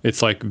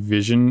 It's like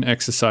vision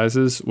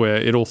exercises where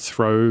it'll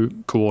throw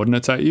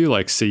coordinates at you,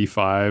 like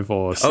C5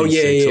 or C6. Oh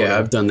yeah,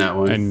 I've done that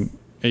one.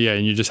 And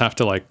you just have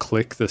to like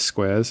click the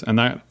squares, and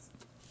that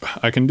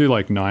I can do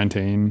like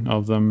 19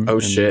 of them. Oh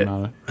shit!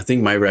 I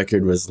think my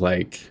record was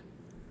like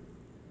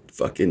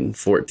fucking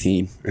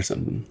 14 or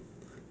something.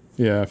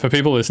 Yeah, for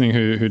people listening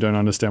who don't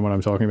understand what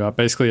I'm talking about,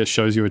 basically it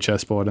shows you a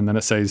chessboard and then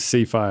it says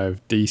C5,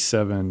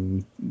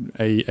 D7,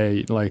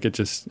 A8, like it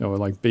just, or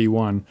like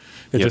B1.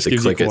 It just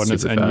gives you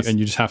coordinates and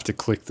you just have to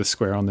click the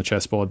square on the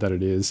chessboard that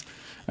it is.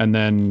 And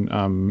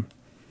then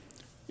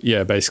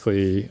yeah,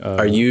 basically.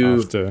 Are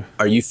you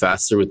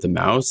faster with the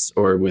mouse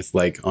or with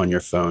like on your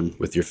phone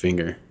with your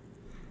finger?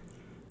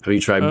 Have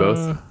you tried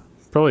both?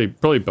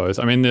 Probably both.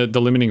 I mean,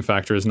 the limiting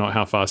factor is not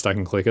how fast I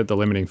can click it. The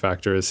limiting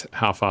factor is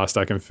how fast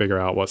I can figure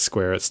out what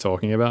square it's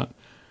talking about.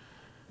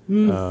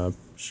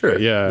 Sure.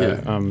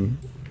 Yeah.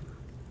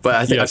 But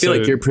I feel so-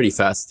 like you're pretty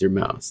fast with your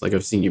mouse. Like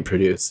I've seen you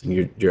produce,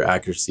 and your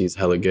accuracy is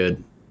hella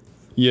good.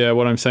 Yeah,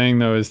 what I'm saying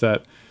though is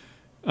that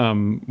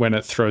when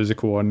it throws a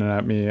coordinate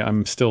at me,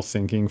 I'm still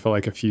thinking for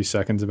like a few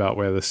seconds about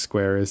where the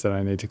square is that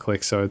I need to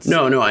click. So it's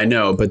No, I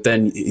know. But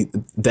then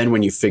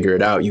when you figure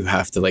it out, you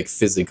have to like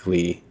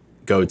physically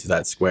go to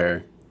that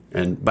square.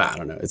 But I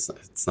don't know. It's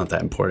not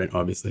that important,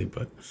 obviously.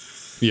 But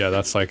yeah,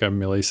 that's like a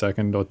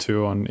millisecond or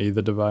two on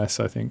either device,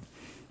 I think.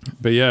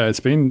 But yeah,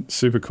 it's been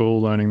super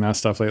cool learning that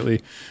stuff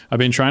lately. I've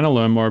been trying to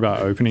learn more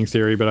about opening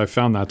theory, but I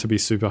found that to be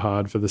super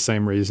hard for the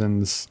same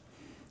reasons.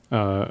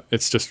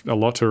 It's just a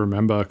lot to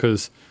remember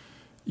because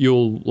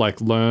you'll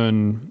like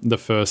learn the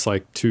first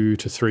like 2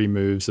 to 3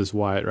 moves as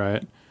white,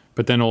 right?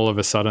 But then all of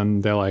a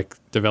sudden they're like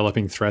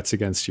developing threats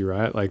against you,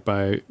 right? Like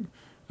by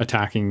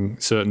attacking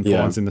certain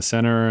pawns in the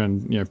center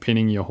and, you know,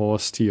 pinning your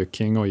horse to your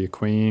king or your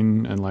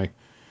queen and like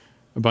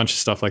a bunch of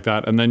stuff like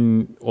that. And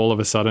then all of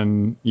a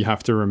sudden you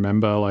have to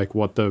remember like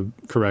what the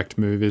correct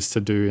move is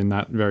to do in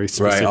that very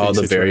specific all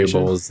the situation.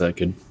 variables that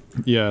could.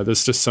 Yeah,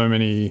 there's just so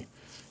many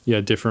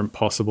different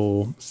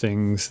possible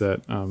things that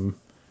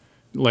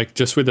like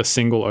just with a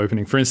single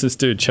opening. For instance,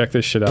 dude, check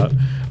this shit out.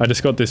 I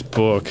just got this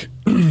book.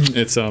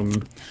 It's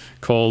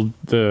called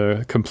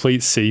The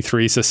Complete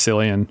C3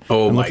 Sicilian.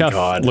 Oh and my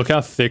God. Look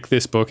how thick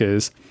this book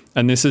is.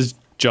 And this is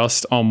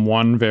just on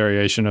one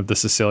variation of the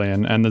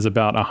Sicilian, and there's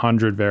about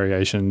 100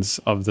 variations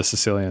of the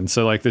Sicilian.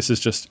 So like this is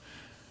just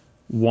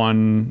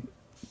one,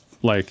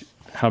 like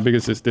how big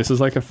is this? This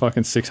is like a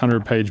fucking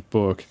 600-page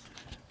book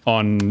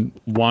on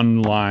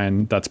one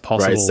line that's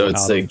possible. Right, so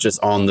it's like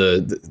just on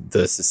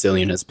the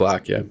Sicilian is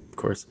black, yeah, of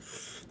course.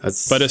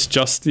 But it's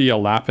just the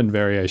Alapan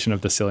variation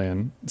of the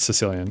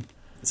Sicilian.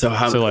 So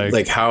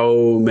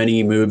how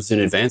many moves in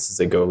advance does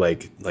it go?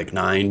 Like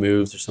 9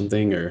 moves or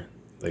something, or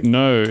like?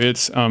 No,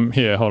 it's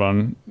here. Hold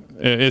on.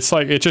 It's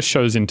like it just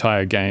shows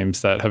entire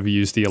games that have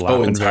used the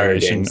Alapan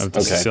variation of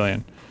the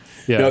Sicilian.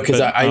 Yeah, no, because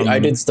I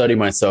did study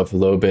myself a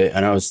little bit,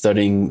 and I was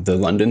studying the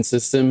London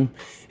system,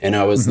 and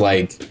I was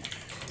like,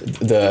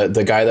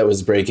 the guy that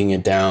was breaking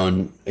it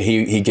down,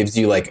 he gives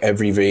you like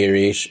every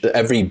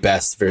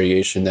best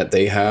variation that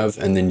they have,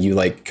 and then you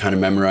like kind of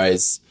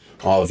memorize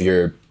all of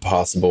your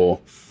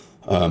possible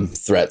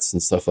threats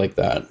and stuff like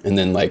that. And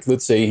then like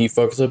let's say he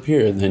fucks up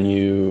here, then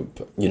you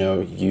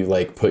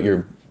like put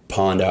your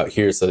pawn out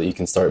here so that you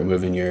can start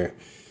moving your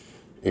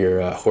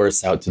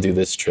horse out to do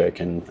this trick.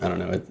 And I don't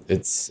know,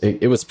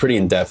 it was pretty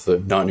in depth,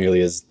 not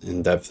nearly as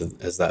in depth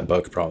as that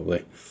book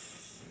probably.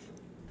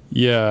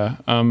 Yeah,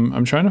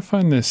 I'm trying to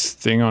find this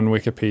thing on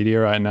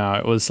Wikipedia right now.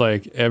 It was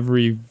like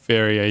every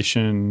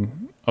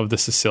variation of the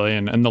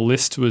Sicilian, and the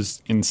list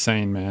was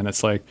insane, man.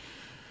 It's like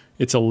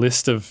it's a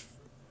list of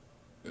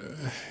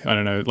I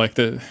don't know, like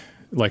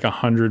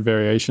 100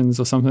 variations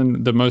or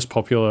something. The most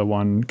popular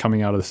one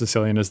coming out of the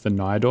Sicilian is the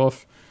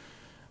Najdorf,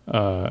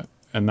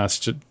 and that's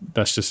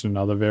just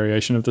another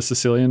variation of the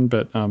Sicilian.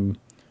 But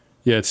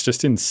yeah, it's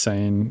just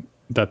insane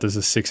that there's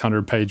a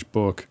 600-page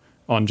book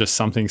on just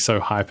something so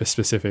hyper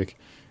specific.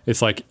 It's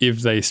like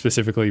if they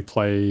specifically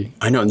play.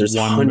 I know, and there's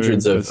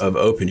hundreds of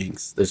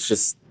openings. There's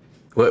just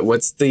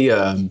what's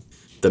the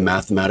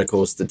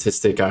mathematical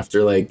statistic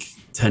after like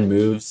 10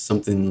 moves?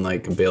 Something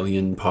like a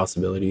billion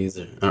possibilities.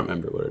 I don't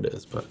remember what it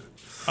is, but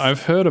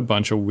I've heard a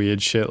bunch of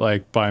weird shit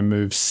like by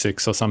move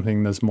 6 or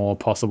something. There's more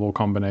possible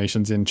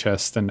combinations in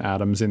chess than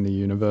atoms in the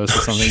universe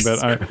or something.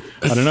 But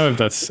I don't know if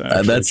that's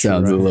that sounds true,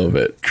 right? A little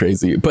bit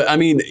crazy. But I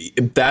mean,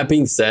 that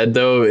being said,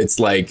 though,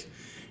 it's like.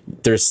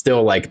 There's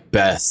still like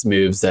best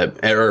moves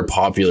that are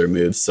popular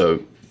moves.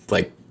 So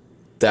like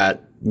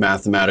that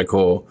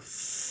mathematical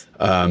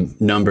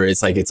number,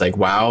 it's like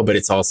wow, but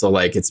it's also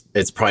like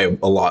it's probably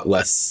a lot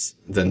less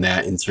than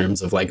that in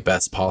terms of like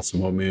best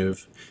possible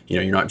move. You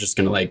know, you're not just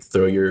gonna like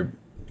throw your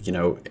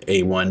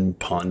A1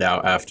 pawn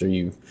out after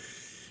you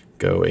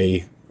go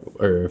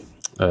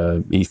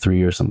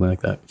E3 or something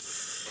like that.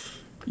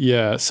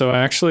 Yeah. So I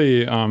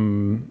actually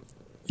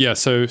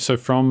so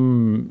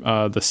from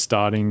the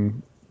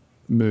starting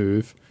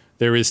move,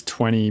 there is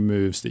 20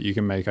 moves that you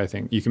can make. I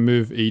think you can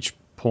move each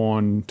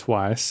pawn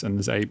twice, and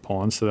there's 8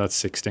 pawns, so that's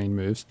 16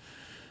 moves.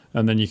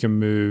 And then you can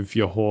move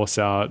your horse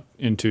out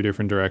in 2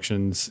 different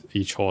directions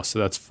each horse, so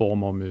that's 4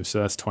 more moves, so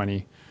that's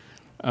 20.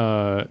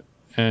 But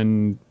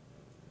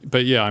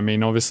yeah, I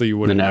mean, obviously you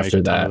wouldn't make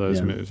a ton of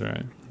those moves,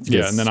 right?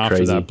 Yeah, and then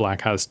after that,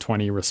 black has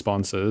 20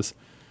 responses,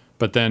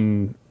 but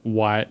then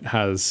white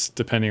has,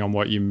 depending on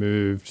what you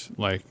moved,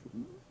 like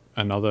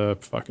another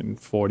fucking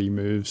 40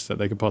 moves that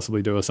they could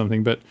possibly do or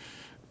something. But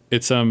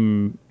it's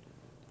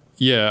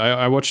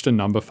I watched a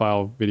number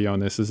file video on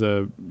this. There's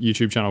a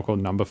YouTube channel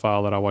called Number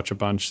File that I watch a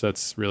bunch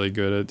that's really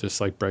good. It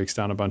just like breaks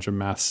down a bunch of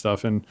math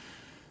stuff, and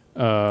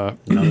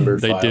Number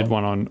they File. did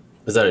one on.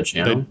 Is that a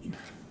channel?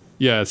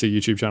 Yeah, it's a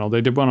YouTube channel. They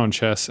did one on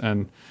chess,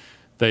 and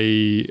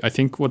I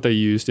think what they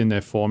used in their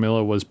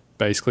formula was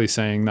basically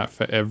saying that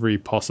for every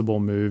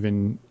possible move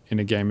in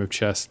a game of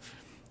chess,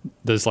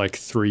 there's like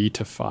 3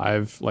 to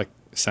 5 like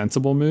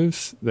sensible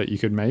moves that you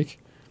could make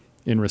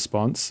in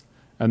response.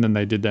 And then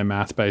they did their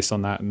math based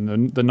on that,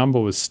 and the number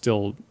was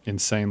still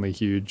insanely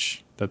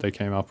huge that they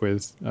came up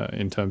with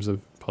in terms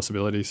of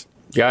possibilities.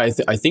 Yeah,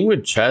 I think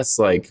with chess,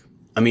 like,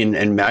 I mean,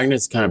 and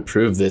Magnus kind of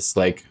proved this,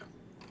 like,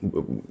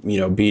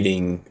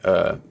 beating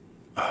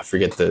I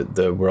forget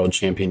the world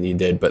champion he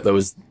did, but there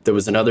was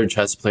another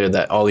chess player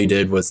that all he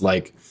did was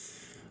like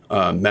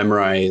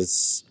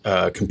memorize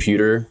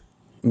computer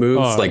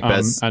moves, like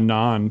best.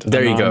 Anand.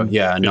 There you go.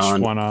 Yeah,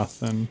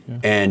 Anand.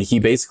 And he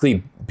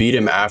basically beat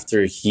him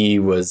after he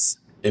was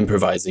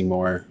improvising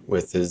more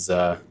with his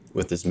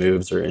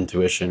moves or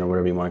intuition or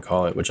whatever you want to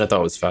call it, which I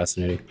thought was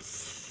fascinating.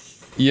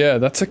 Yeah,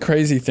 that's a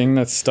crazy thing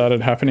that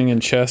started happening in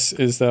chess,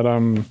 is that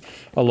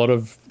a lot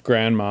of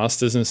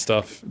grandmasters and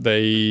stuff,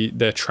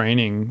 their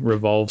training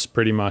revolves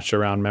pretty much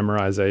around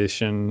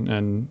memorization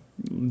and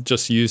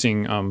just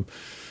using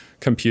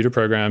computer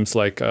programs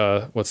like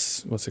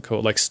what's it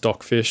called, like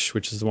Stockfish,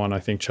 which is the one I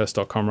think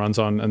chess.com runs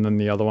on, and then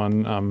the other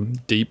one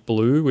Deep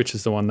Blue, which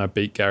is the one that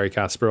beat Garry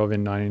Kasparov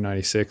in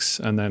 1996,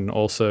 and then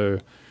also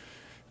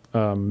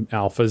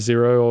Alpha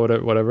Zero or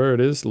whatever it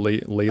is,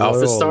 Lilo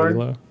Alpha or Star?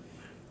 Lilo.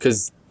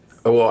 Because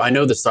I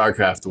know the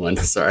StarCraft one.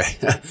 Sorry,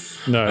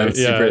 no, I'm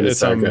super into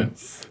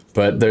StarCraft.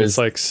 But there's it's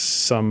like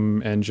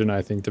some engine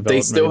I think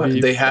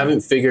developed. They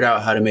haven't figured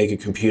out how to make a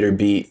computer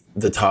beat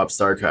the top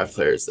StarCraft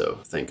players though.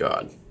 Thank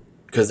God,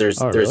 because there's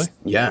really?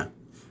 Yeah,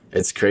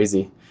 it's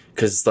crazy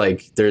because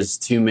like there's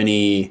too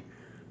many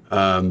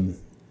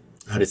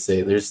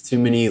there's too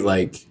many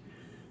like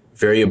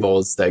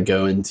variables that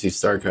go into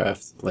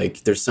StarCraft.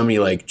 Like there's so many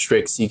like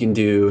tricks you can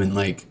do and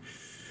like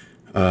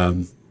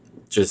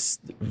just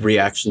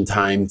reaction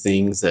time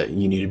things that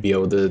you need to be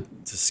able to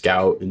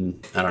scout.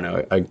 And I don't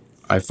know,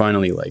 I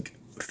finally like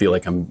feel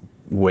like I'm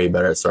way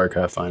better at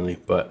StarCraft finally,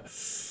 but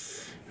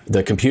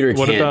the computer can't.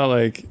 What about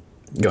like,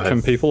 go ahead.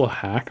 Can people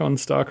hack on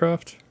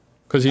StarCraft?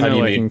 Because you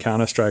mean? In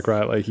Counter-Strike,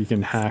 right? Like you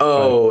can hack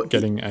by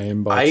getting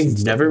aim bots.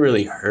 I've never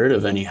really heard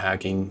of any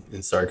hacking in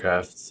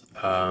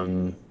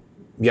StarCraft.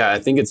 Yeah, I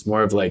think it's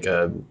more of like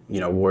a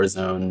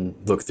Warzone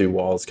look through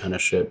walls kind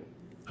of shit.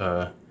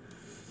 I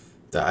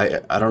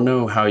don't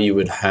know how you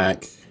would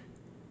hack.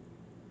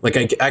 Like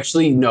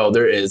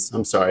there is.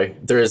 I'm sorry.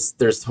 There's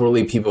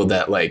totally people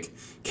that like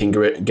can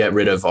get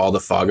rid of all the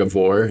fog of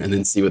war and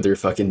then see what they're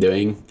fucking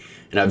doing.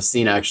 And I've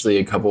seen actually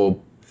a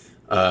couple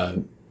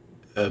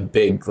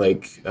big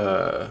like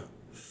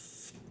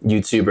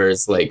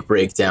YouTubers like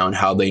break down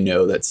how they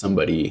know that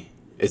somebody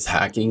is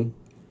hacking,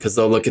 because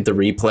they'll look at the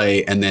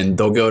replay and then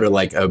they'll go to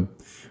like a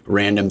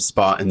random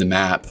spot in the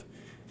map.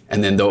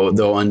 And then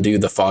they'll undo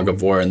the fog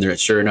of war, and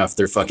sure enough,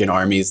 their fucking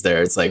army's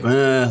there. It's like,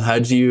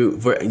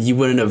 you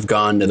wouldn't have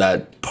gone to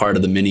that part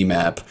of the mini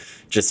map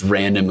just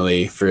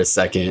randomly for a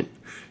second.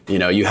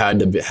 You had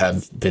to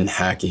have been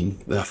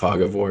hacking the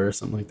fog of war or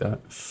something like that.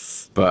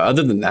 But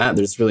other than that,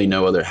 there's really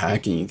no other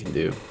hacking you can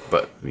do.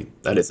 But I mean,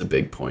 that is a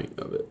big point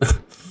of it.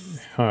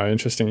 Oh,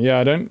 interesting. Yeah,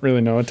 I don't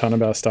really know a ton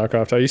about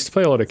StarCraft. I used to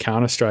play a lot of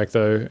Counter-Strike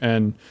though,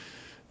 and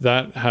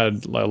that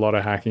had a lot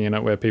of hacking in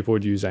it, where people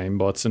would use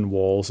aimbots and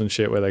walls and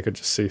shit, where they could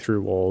just see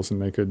through walls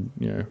and they could,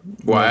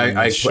 Well,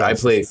 I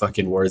play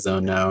fucking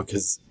Warzone now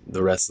because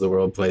the rest of the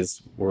world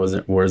plays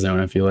Warzone.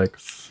 I feel like,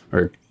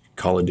 or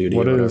Call of Duty.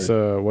 What is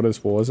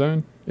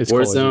Warzone?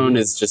 Warzone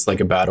is just like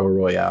a battle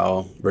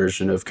royale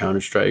version of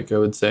Counter-Strike, I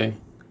would say.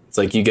 It's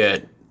like you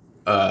get,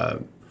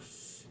 the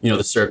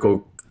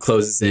circle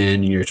closes in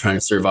and you're trying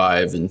to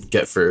survive and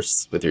get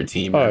first with your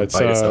team. It's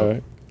by yourself.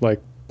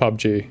 Like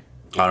PUBG.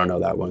 I don't know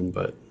that one,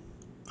 but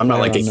I'm not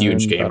like a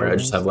huge gamer. I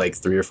just have like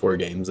 3 or 4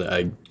 games that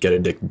I get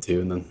addicted to,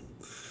 and then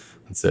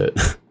that's it.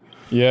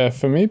 Yeah,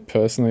 for me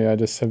personally, I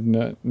just have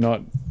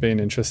not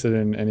been interested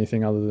in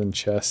anything other than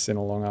chess in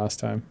a long ass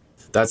time.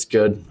 That's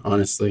good,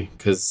 honestly,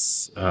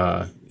 because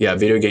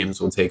video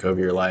games will take over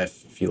your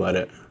life if you let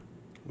it,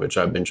 which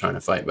I've been trying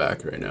to fight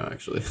back right now,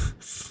 actually.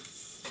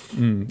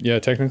 Yeah,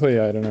 technically,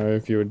 I don't know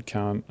if you would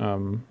count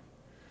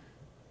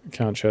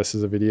chess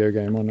as a video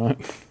game or not.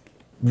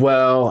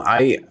 Well,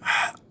 I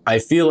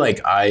feel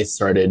like I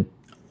started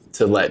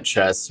to let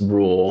chess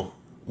rule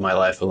my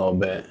life a little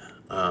bit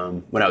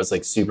when I was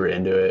like super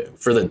into it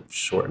for the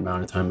short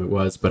amount of time it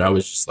was. But I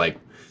was just like,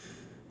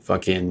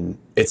 fucking,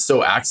 it's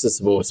so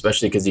accessible,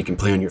 especially because you can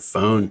play on your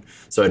phone.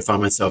 So I'd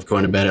find myself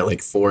going to bed at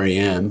like 4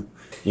 a.m.,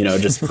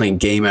 just playing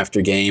game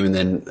after game. And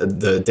then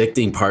the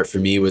addicting part for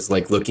me was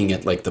like looking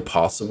at like the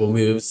possible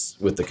moves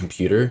with the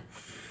computer.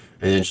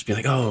 And then just be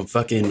like, oh,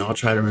 fucking, I'll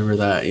try to remember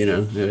that, It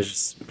was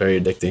just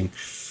very addicting.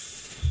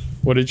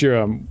 What did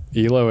your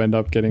ELO end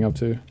up getting up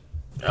to?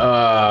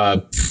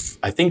 I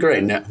think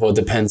right now, well, it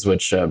depends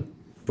which what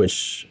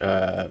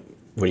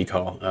do you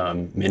call,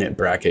 minute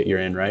bracket you're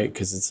in, right?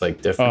 Because it's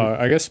like different.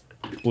 I guess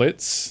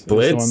Blitz is the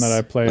one that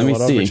I play a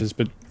lot of, which is,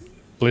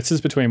 Blitz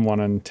is between 1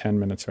 and 10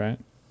 minutes, right?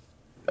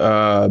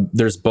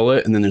 There's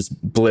Bullet, and then there's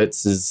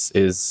Blitz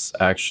is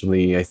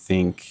actually, I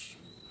think,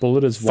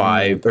 Bullet is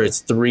 5, or it's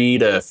 3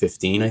 to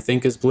 15, I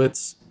think, is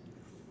Blitz.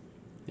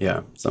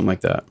 Yeah, something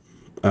like that.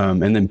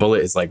 And then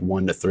Bullet is like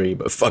 1 to 3,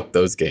 but fuck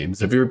those games.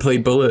 Have you ever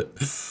played Bullet?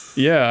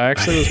 Yeah, I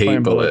actually was hate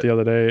playing Bullet Bullet the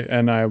other day,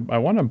 and I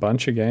won a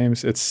bunch of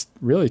games. It's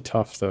really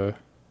tough, though.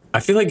 I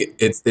feel like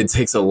it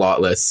takes a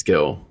lot less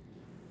skill.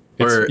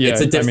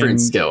 It's a different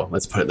skill,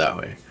 let's put it that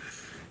way.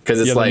 Because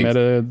it's like... the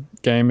meta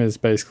game is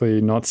basically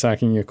not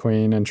sacking your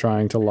queen and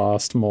trying to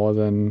last more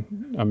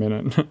than a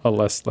minute, or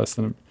less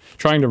than...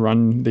 Trying to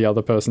run the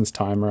other person's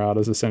timer out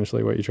is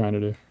essentially what you're trying to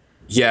do.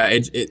 Yeah,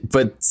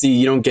 but see,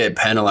 you don't get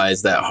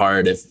penalized that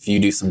hard if you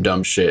do some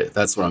dumb shit.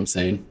 That's what I'm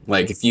saying.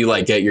 Like, if you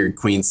like get your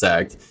queen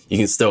sacked, you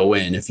can still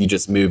win if you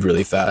just move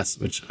really fast,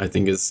 which I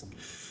think is,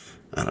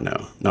 I don't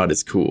know, not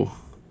as cool.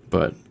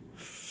 But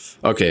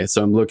okay,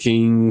 so I'm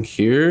looking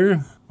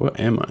here. What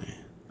am I?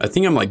 I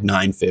think I'm like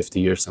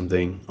 950 or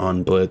something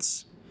on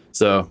Blitz.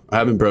 So I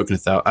haven't broken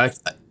 1,000.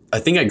 I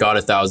think I got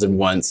 1,000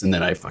 once and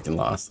then I fucking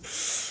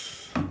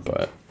lost.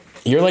 But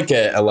you're like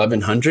at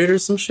 1,100 or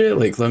some shit,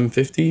 like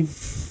 1,150.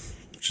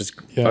 Which is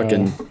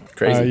fucking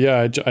crazy.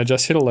 I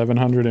just hit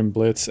 1,100 in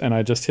Blitz, and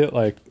I just hit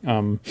like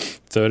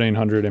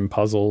 1,300 in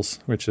puzzles,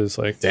 which is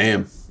like...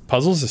 Damn.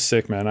 Puzzles are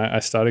sick, man. I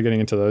started getting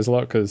into those a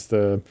lot because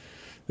the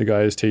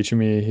guy who's teaching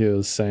me, he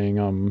was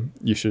saying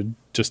you should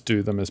just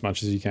do them as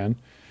much as you can,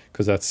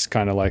 because that's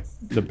kind of like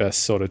the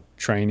best sort of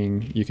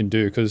training you can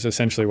do, because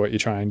essentially what you're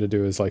trying to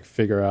do is like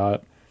figure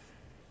out...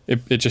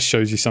 It just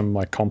shows you some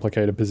like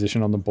complicated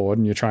position on the board,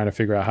 and you're trying to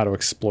figure out how to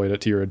exploit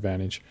it to your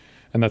advantage.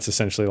 And that's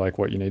essentially like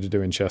what you need to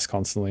do in chess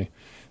constantly.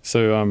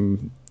 So,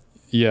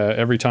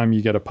 every time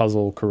you get a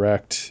puzzle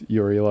correct,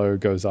 your elo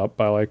goes up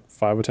by like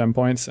 5 or 10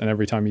 points. And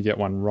every time you get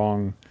one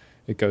wrong,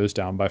 it goes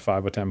down by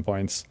 5 or 10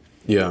 points.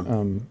 Yeah.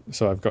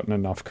 So I've gotten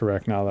enough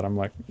correct now that I'm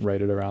like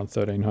rated around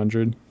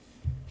 1,300.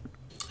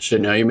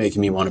 Shit, now you're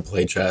making me want to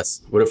play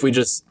chess. What if we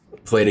just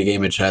played a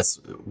game of chess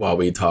while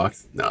we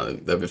talked? No,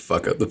 that would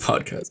fuck up the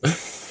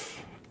podcast.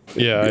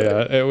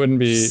 Yeah, it wouldn't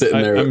be...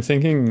 Sitting there. I'm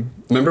thinking...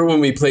 Remember when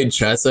we played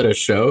chess at a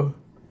show?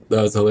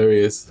 That was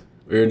hilarious.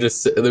 We were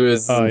just... There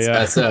was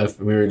SF.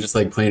 And we were just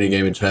like playing a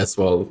game of chess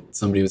while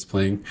somebody was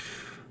playing.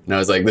 And I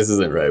was like, this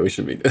isn't right. We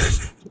should be...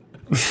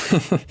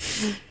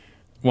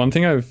 One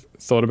thing I've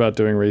thought about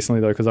doing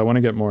recently, though, because I want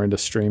to get more into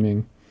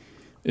streaming,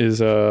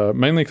 is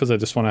mainly because I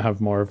just want to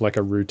have more of like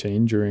a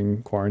routine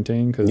during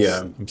quarantine, because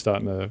I'm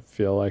starting to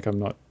feel like I'm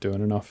not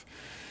doing enough.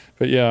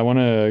 But yeah, I want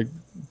to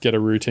get a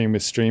routine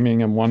with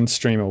streaming, and one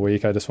stream a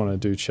week. I just want to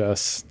do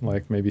chess,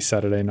 like maybe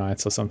Saturday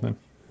nights or something.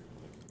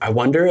 I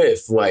wonder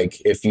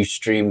if you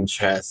stream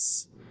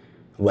chess,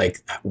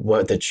 like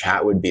what the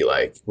chat would be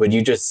like. Would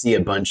you just see a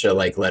bunch of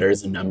like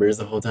letters and numbers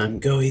the whole time?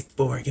 Go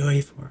E4, go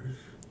E4.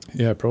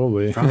 Yeah,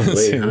 probably.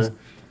 Probably, huh?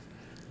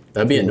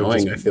 That'd be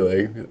annoying, I feel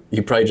like.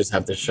 You probably just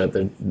have to shut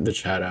the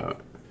chat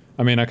out.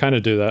 I mean, I kind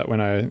of do that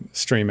when I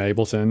stream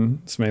Ableton.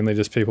 It's mainly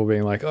just people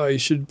being like, "Oh, you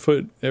should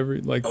put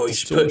you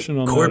should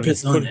put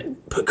corpus on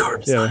it. Put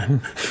corpus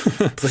on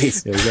it,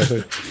 please." Yeah,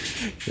 exactly.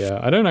 Yeah,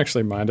 I don't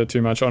actually mind it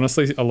too much.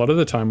 Honestly, a lot of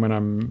the time when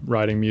I'm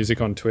writing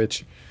music on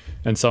Twitch,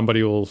 and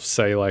somebody will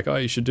say like, "Oh,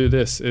 you should do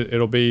this,"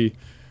 it'll be,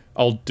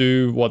 I'll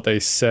do what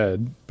they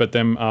said, but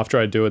then after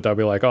I do it, they'll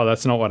be like, "Oh,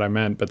 that's not what I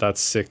meant, but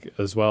that's sick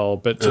as well."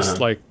 But just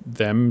like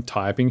them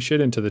typing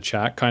shit into the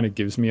chat kind of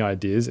gives me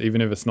ideas,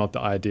 even if it's not the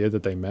idea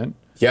that they meant.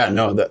 Yeah,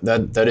 no,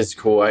 that is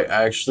cool. I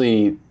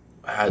actually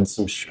had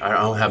some... I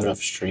don't have enough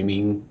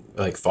streaming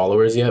like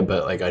followers yet,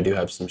 but like I do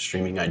have some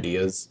streaming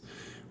ideas,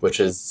 which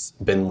has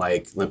been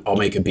like, I'll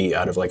make a beat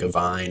out of like a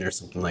Vine or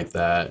something like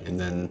that, and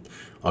then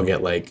I'll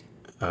get like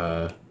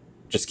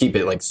just keep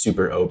it like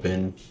super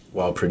open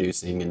while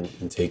producing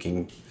and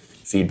taking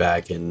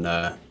feedback and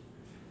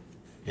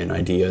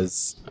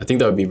ideas. I think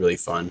that would be really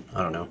fun.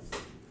 I don't know,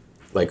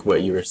 like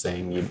what you were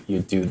saying, you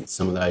do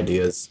some of the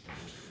ideas.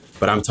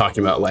 But I'm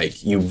talking about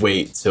like you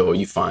wait till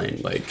you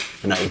find like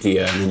an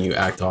idea and then you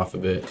act off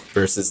of it,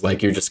 versus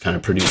like you're just kind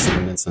of producing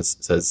and then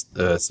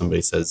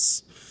somebody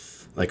says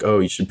like, "Oh,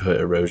 you should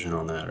put erosion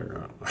on that,"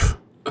 or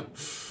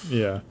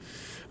Yeah,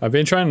 I've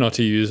been trying not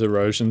to use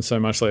erosion so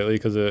much lately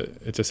because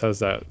it just has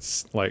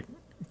that like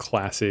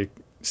classic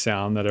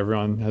sound that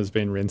everyone has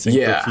been rinsing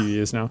for a few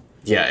years now.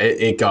 Yeah,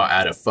 it got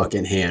out of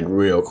fucking hand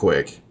real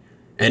quick,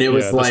 and it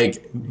was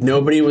like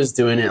nobody was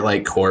doing it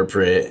like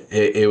corporate.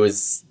 It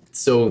was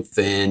so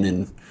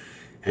thin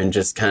and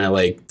just kind of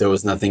like there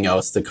was nothing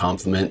else to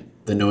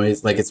complement the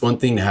noise. Like it's one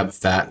thing to have a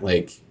fat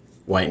like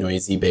white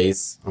noisy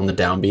bass on the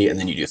downbeat and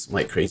then you do some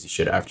like crazy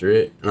shit after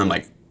it, and I'm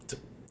like,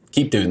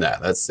 keep doing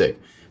that, that's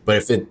sick. But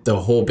if the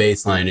whole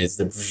bass line is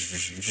the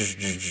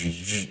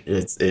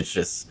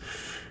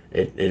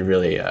it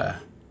really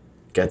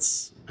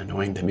gets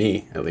annoying to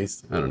me, at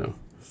least. I don't know.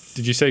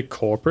 Did you say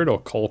corporate or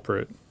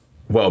culprit?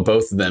 Well,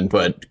 both of them,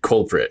 but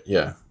culprit,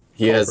 yeah.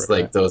 He has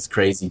like those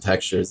crazy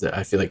textures that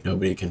I feel like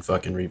nobody can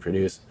fucking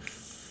reproduce.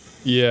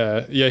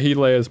 Yeah, he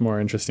layers more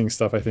interesting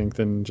stuff, I think,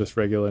 than just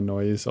regular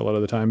noise a lot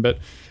of the time. But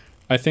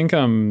I think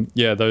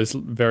yeah, those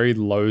very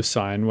low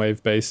sine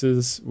wave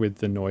basses with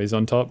the noise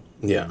on top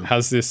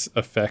has this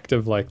effect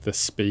of like the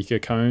speaker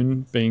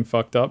cone being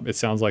fucked up. It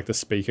sounds like the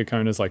speaker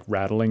cone is like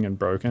rattling and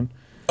broken.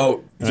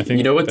 Oh,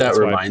 you know what that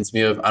reminds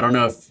me of? I don't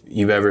know if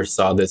you ever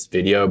saw this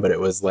video, but it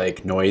was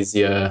like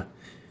Noisia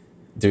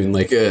doing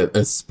like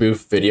a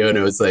spoof video, and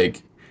it was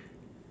like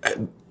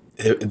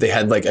they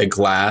had like a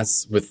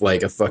glass with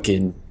like a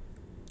fucking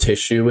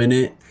tissue in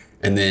it,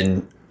 and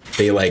then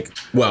they like,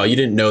 well, you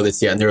didn't know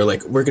this yet, and they were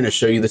like, we're gonna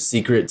show you the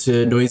secret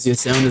to Noisia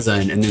sound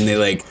design, and then they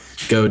like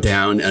go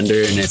down under,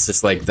 and it's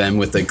just like them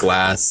with a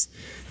glass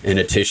and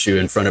a tissue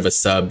in front of a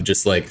sub,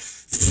 just like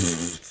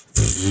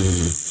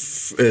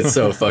it's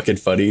so fucking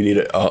funny. You need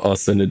it. I'll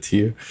send it to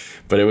you.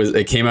 But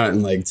it came out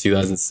in like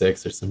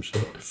 2006 or some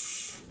shit.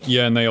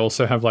 Yeah, and they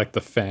also have like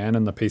the fan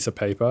and the piece of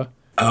paper.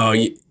 Oh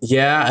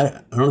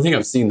yeah, I don't think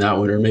I've seen that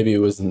one, or maybe it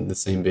was in the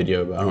same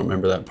video, but I don't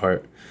remember that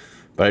part.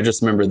 But I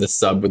just remember the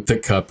sub with the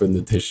cup and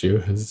the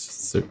tissue. It's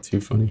just so too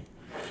funny.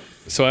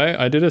 So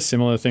I did a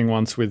similar thing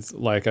once with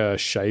like a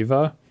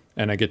shaver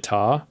and a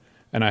guitar,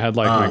 and I had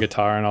like my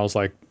guitar, and I was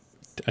like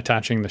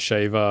attaching the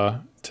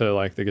shaver to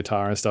like the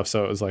guitar and stuff,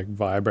 so it was like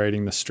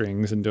vibrating the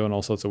strings and doing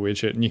all sorts of weird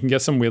shit. And you can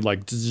get some weird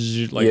like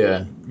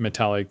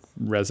metallic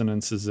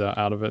resonances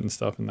out of it and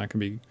stuff, and that can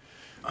be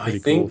pretty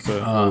cool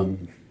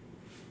too.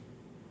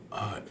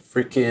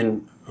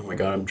 Freaking, oh my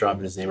god, I'm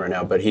dropping his name right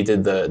now, but he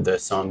did the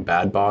song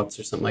Bad Bots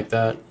or something like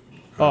that.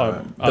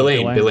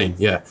 Bilane,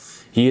 yeah.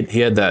 He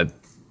had that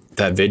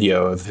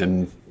video of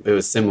him. It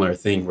was a similar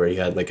thing where he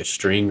had like a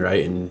string,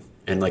 right, and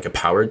like a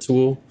power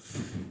tool,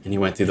 and he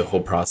went through the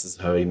whole process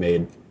of how he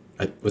made,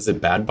 was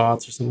it Bad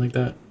Bots or something like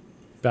that?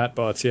 Bat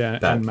Bots, yeah,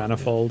 and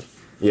Manifold.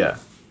 Yeah,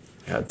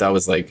 that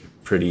was like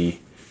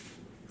pretty,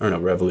 I don't know,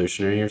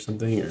 revolutionary or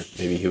something, or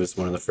maybe he was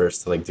one of the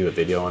first to like do a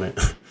video on it.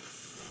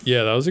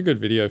 Yeah, that was a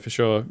good video for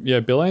sure. Yeah,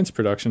 Billane's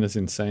production is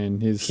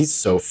insane. He's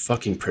so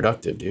fucking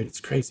productive, dude. It's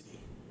crazy.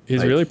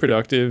 He's like, really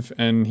productive,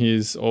 and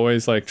he's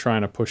always like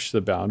trying to push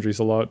the boundaries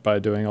a lot by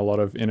doing a lot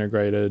of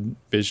integrated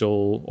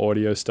visual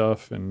audio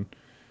stuff. And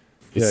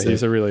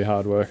he's a really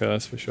hard worker,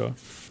 that's for sure.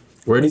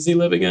 Where does he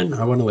live again?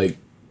 I want to like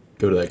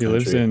go to that country. He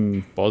lives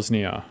in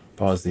Bosnia.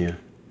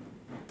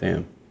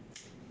 Damn.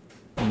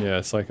 Yeah,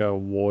 it's like a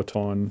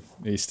war-torn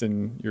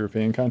Eastern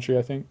European country,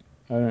 I think.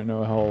 I don't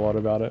know a whole lot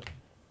about it.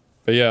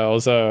 But yeah,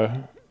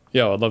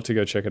 I'd love to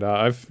go check it out.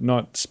 I've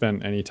not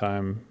spent any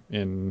time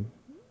in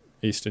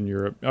Eastern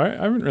Europe. I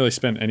haven't really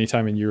spent any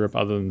time in Europe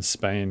other than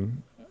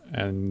Spain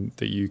and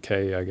the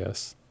UK, I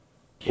guess.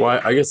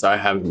 Well, I guess I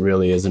haven't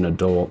really as an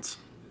adult.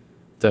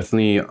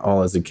 Definitely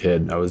all as a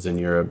kid, I was in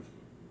Europe.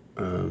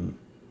 I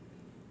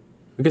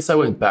guess I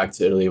went back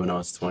to Italy when I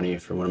was 20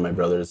 for one of my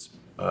brother's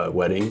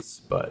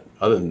weddings. But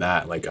other than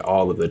that, like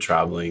all of the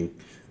traveling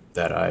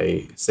that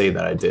I say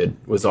that I did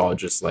was all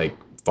just like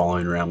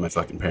following around my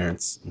fucking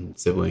parents and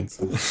siblings.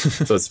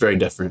 So it's very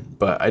different.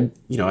 But I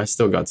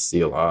still got to see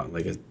a lot.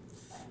 Like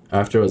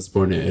after I was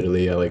born in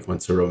Italy, I like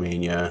went to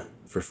Romania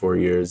for 4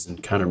 years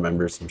and kind of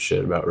remember some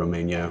shit about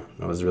Romania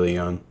when I was really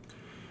young.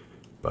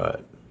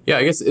 But yeah,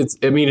 I guess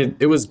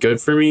it was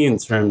good for me in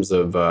terms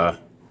of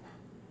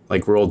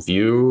like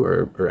worldview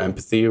or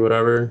empathy or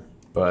whatever,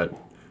 but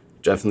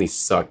definitely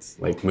sucked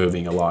like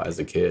moving a lot as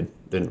a kid.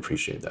 Didn't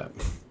appreciate that.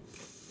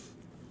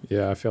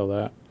 Yeah, I feel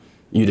that.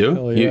 You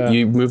do? Yeah.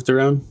 You moved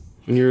around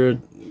when you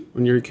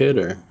were a kid,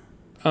 or?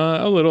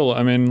 A little.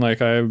 I mean,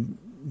 like I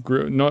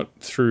grew not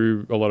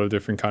through a lot of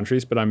different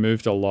countries, but I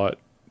moved a lot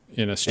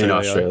in Australia. In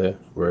Australia,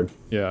 word.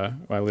 Yeah,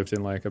 I lived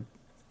in like a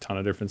ton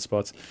of different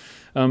spots.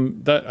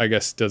 That I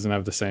guess doesn't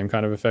have the same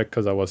kind of effect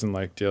because I wasn't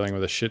like dealing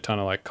with a shit ton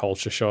of like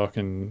culture shock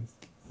and.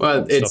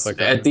 Well, it's like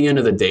that. At the end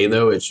of the day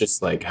though, it's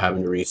just like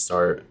having to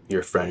restart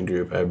your friend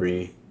group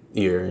every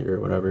year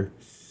or whatever.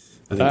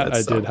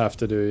 I did have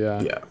to do,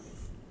 yeah. Yeah.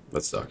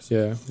 That sucks.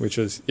 Yeah,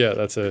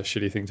 that's a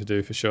shitty thing to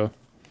do for sure.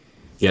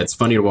 Yeah, it's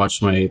funny to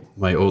watch my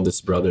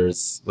oldest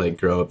brothers like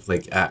grow up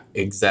like at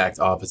exact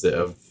opposite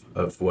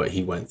of what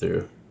he went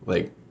through.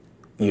 Like,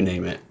 you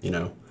name it, you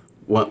know.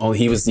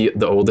 He was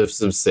the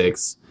oldest of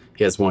 6.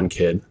 He has 1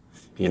 kid,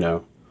 you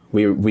know.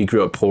 We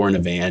grew up poor in a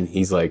van.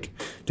 He's like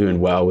doing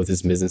well with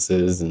his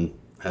businesses and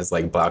has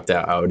like blacked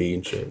out Audi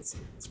and shit.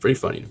 It's pretty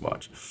funny to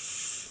watch.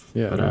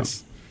 Yeah, but,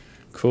 nice.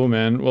 Cool,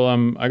 man. Well,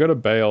 I got to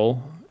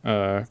bail.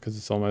 Because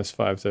it's almost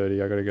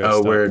 5:30. I gotta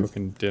go start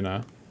cooking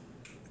dinner.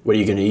 What are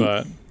you gonna eat?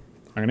 But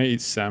I'm gonna eat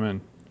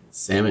salmon.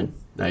 Salmon,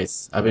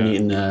 nice. I've been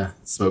eating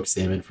smoked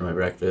salmon for my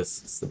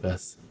breakfast. It's the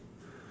best.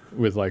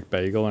 With like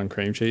bagel and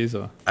cream cheese,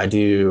 or? I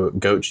do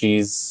goat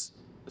cheese,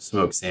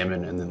 smoked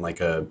salmon, and then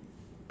like a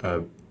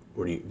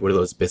what are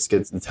those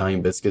biscuits?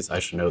 Italian biscuits. I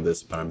should know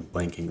this, but I'm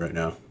blanking right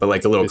now. But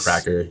like a little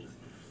cracker,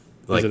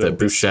 like the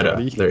bruschetta.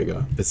 Biscotti? There you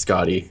go,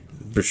 biscotti,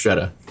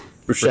 bruschetta.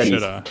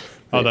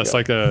 Oh, that's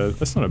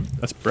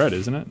that's bread,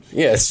 isn't it?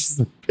 Yeah, it's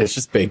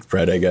just baked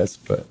bread, I guess.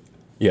 But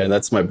yeah,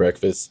 that's my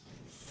breakfast.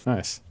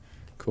 Nice.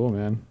 Cool,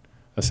 man.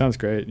 That sounds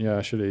great. Yeah,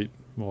 I should eat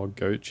more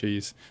goat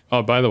cheese.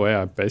 Oh, by the way,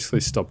 I basically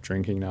stopped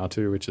drinking now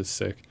too, which is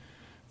sick.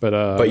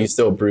 But you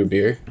still brew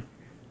beer?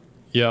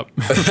 Yep.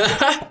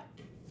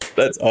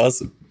 That's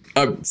awesome.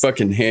 I'm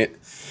fucking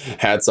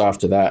hats off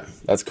to that.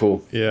 That's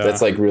cool. Yeah.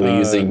 That's like really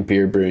using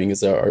beer brewing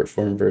as an art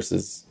form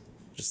versus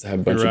just to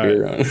have a bunch of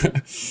beer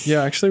around.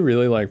 Yeah, I actually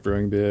really like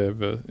brewing beer,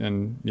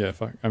 and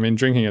I mean,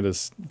 drinking it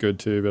is good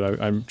too,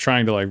 but I'm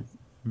trying to like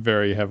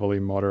very heavily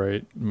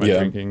moderate my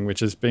drinking,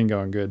 which has been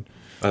going good.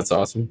 That's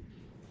awesome.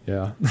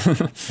 Yeah.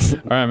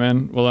 All right,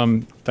 man.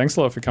 Well, thanks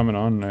a lot for coming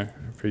on. I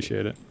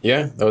appreciate it.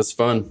 Yeah, that was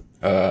fun.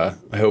 I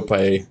hope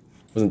I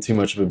wasn't too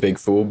much of a big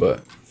fool,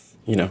 but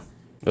you know,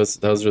 that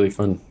was really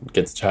fun.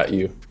 Get to chat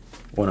you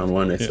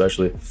one-on-one,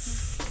 especially.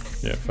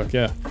 Yeah, fuck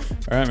yeah.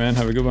 All right, man.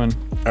 Have a good one.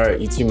 All right,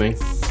 you too, man.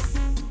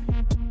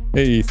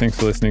 Hey, thanks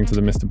for listening to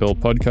the Mr. Bill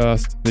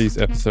podcast. These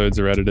episodes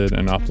are edited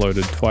and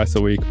uploaded twice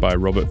a week by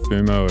Robert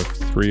Fumo of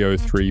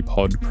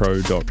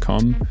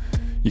 303podpro.com.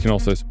 You can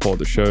also support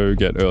the show,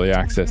 get early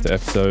access to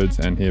episodes,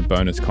 and hear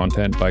bonus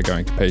content by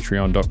going to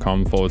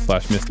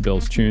patreon.com/Mr.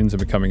 Bill's Tunes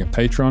and becoming a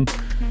patron.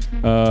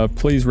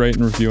 Please rate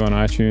and review on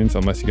iTunes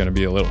unless you're going to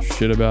be a little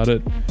shit about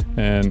it.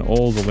 And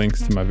all the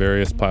links to my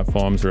various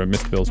platforms are at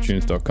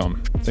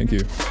MrBillsTunes.com. Thank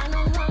you.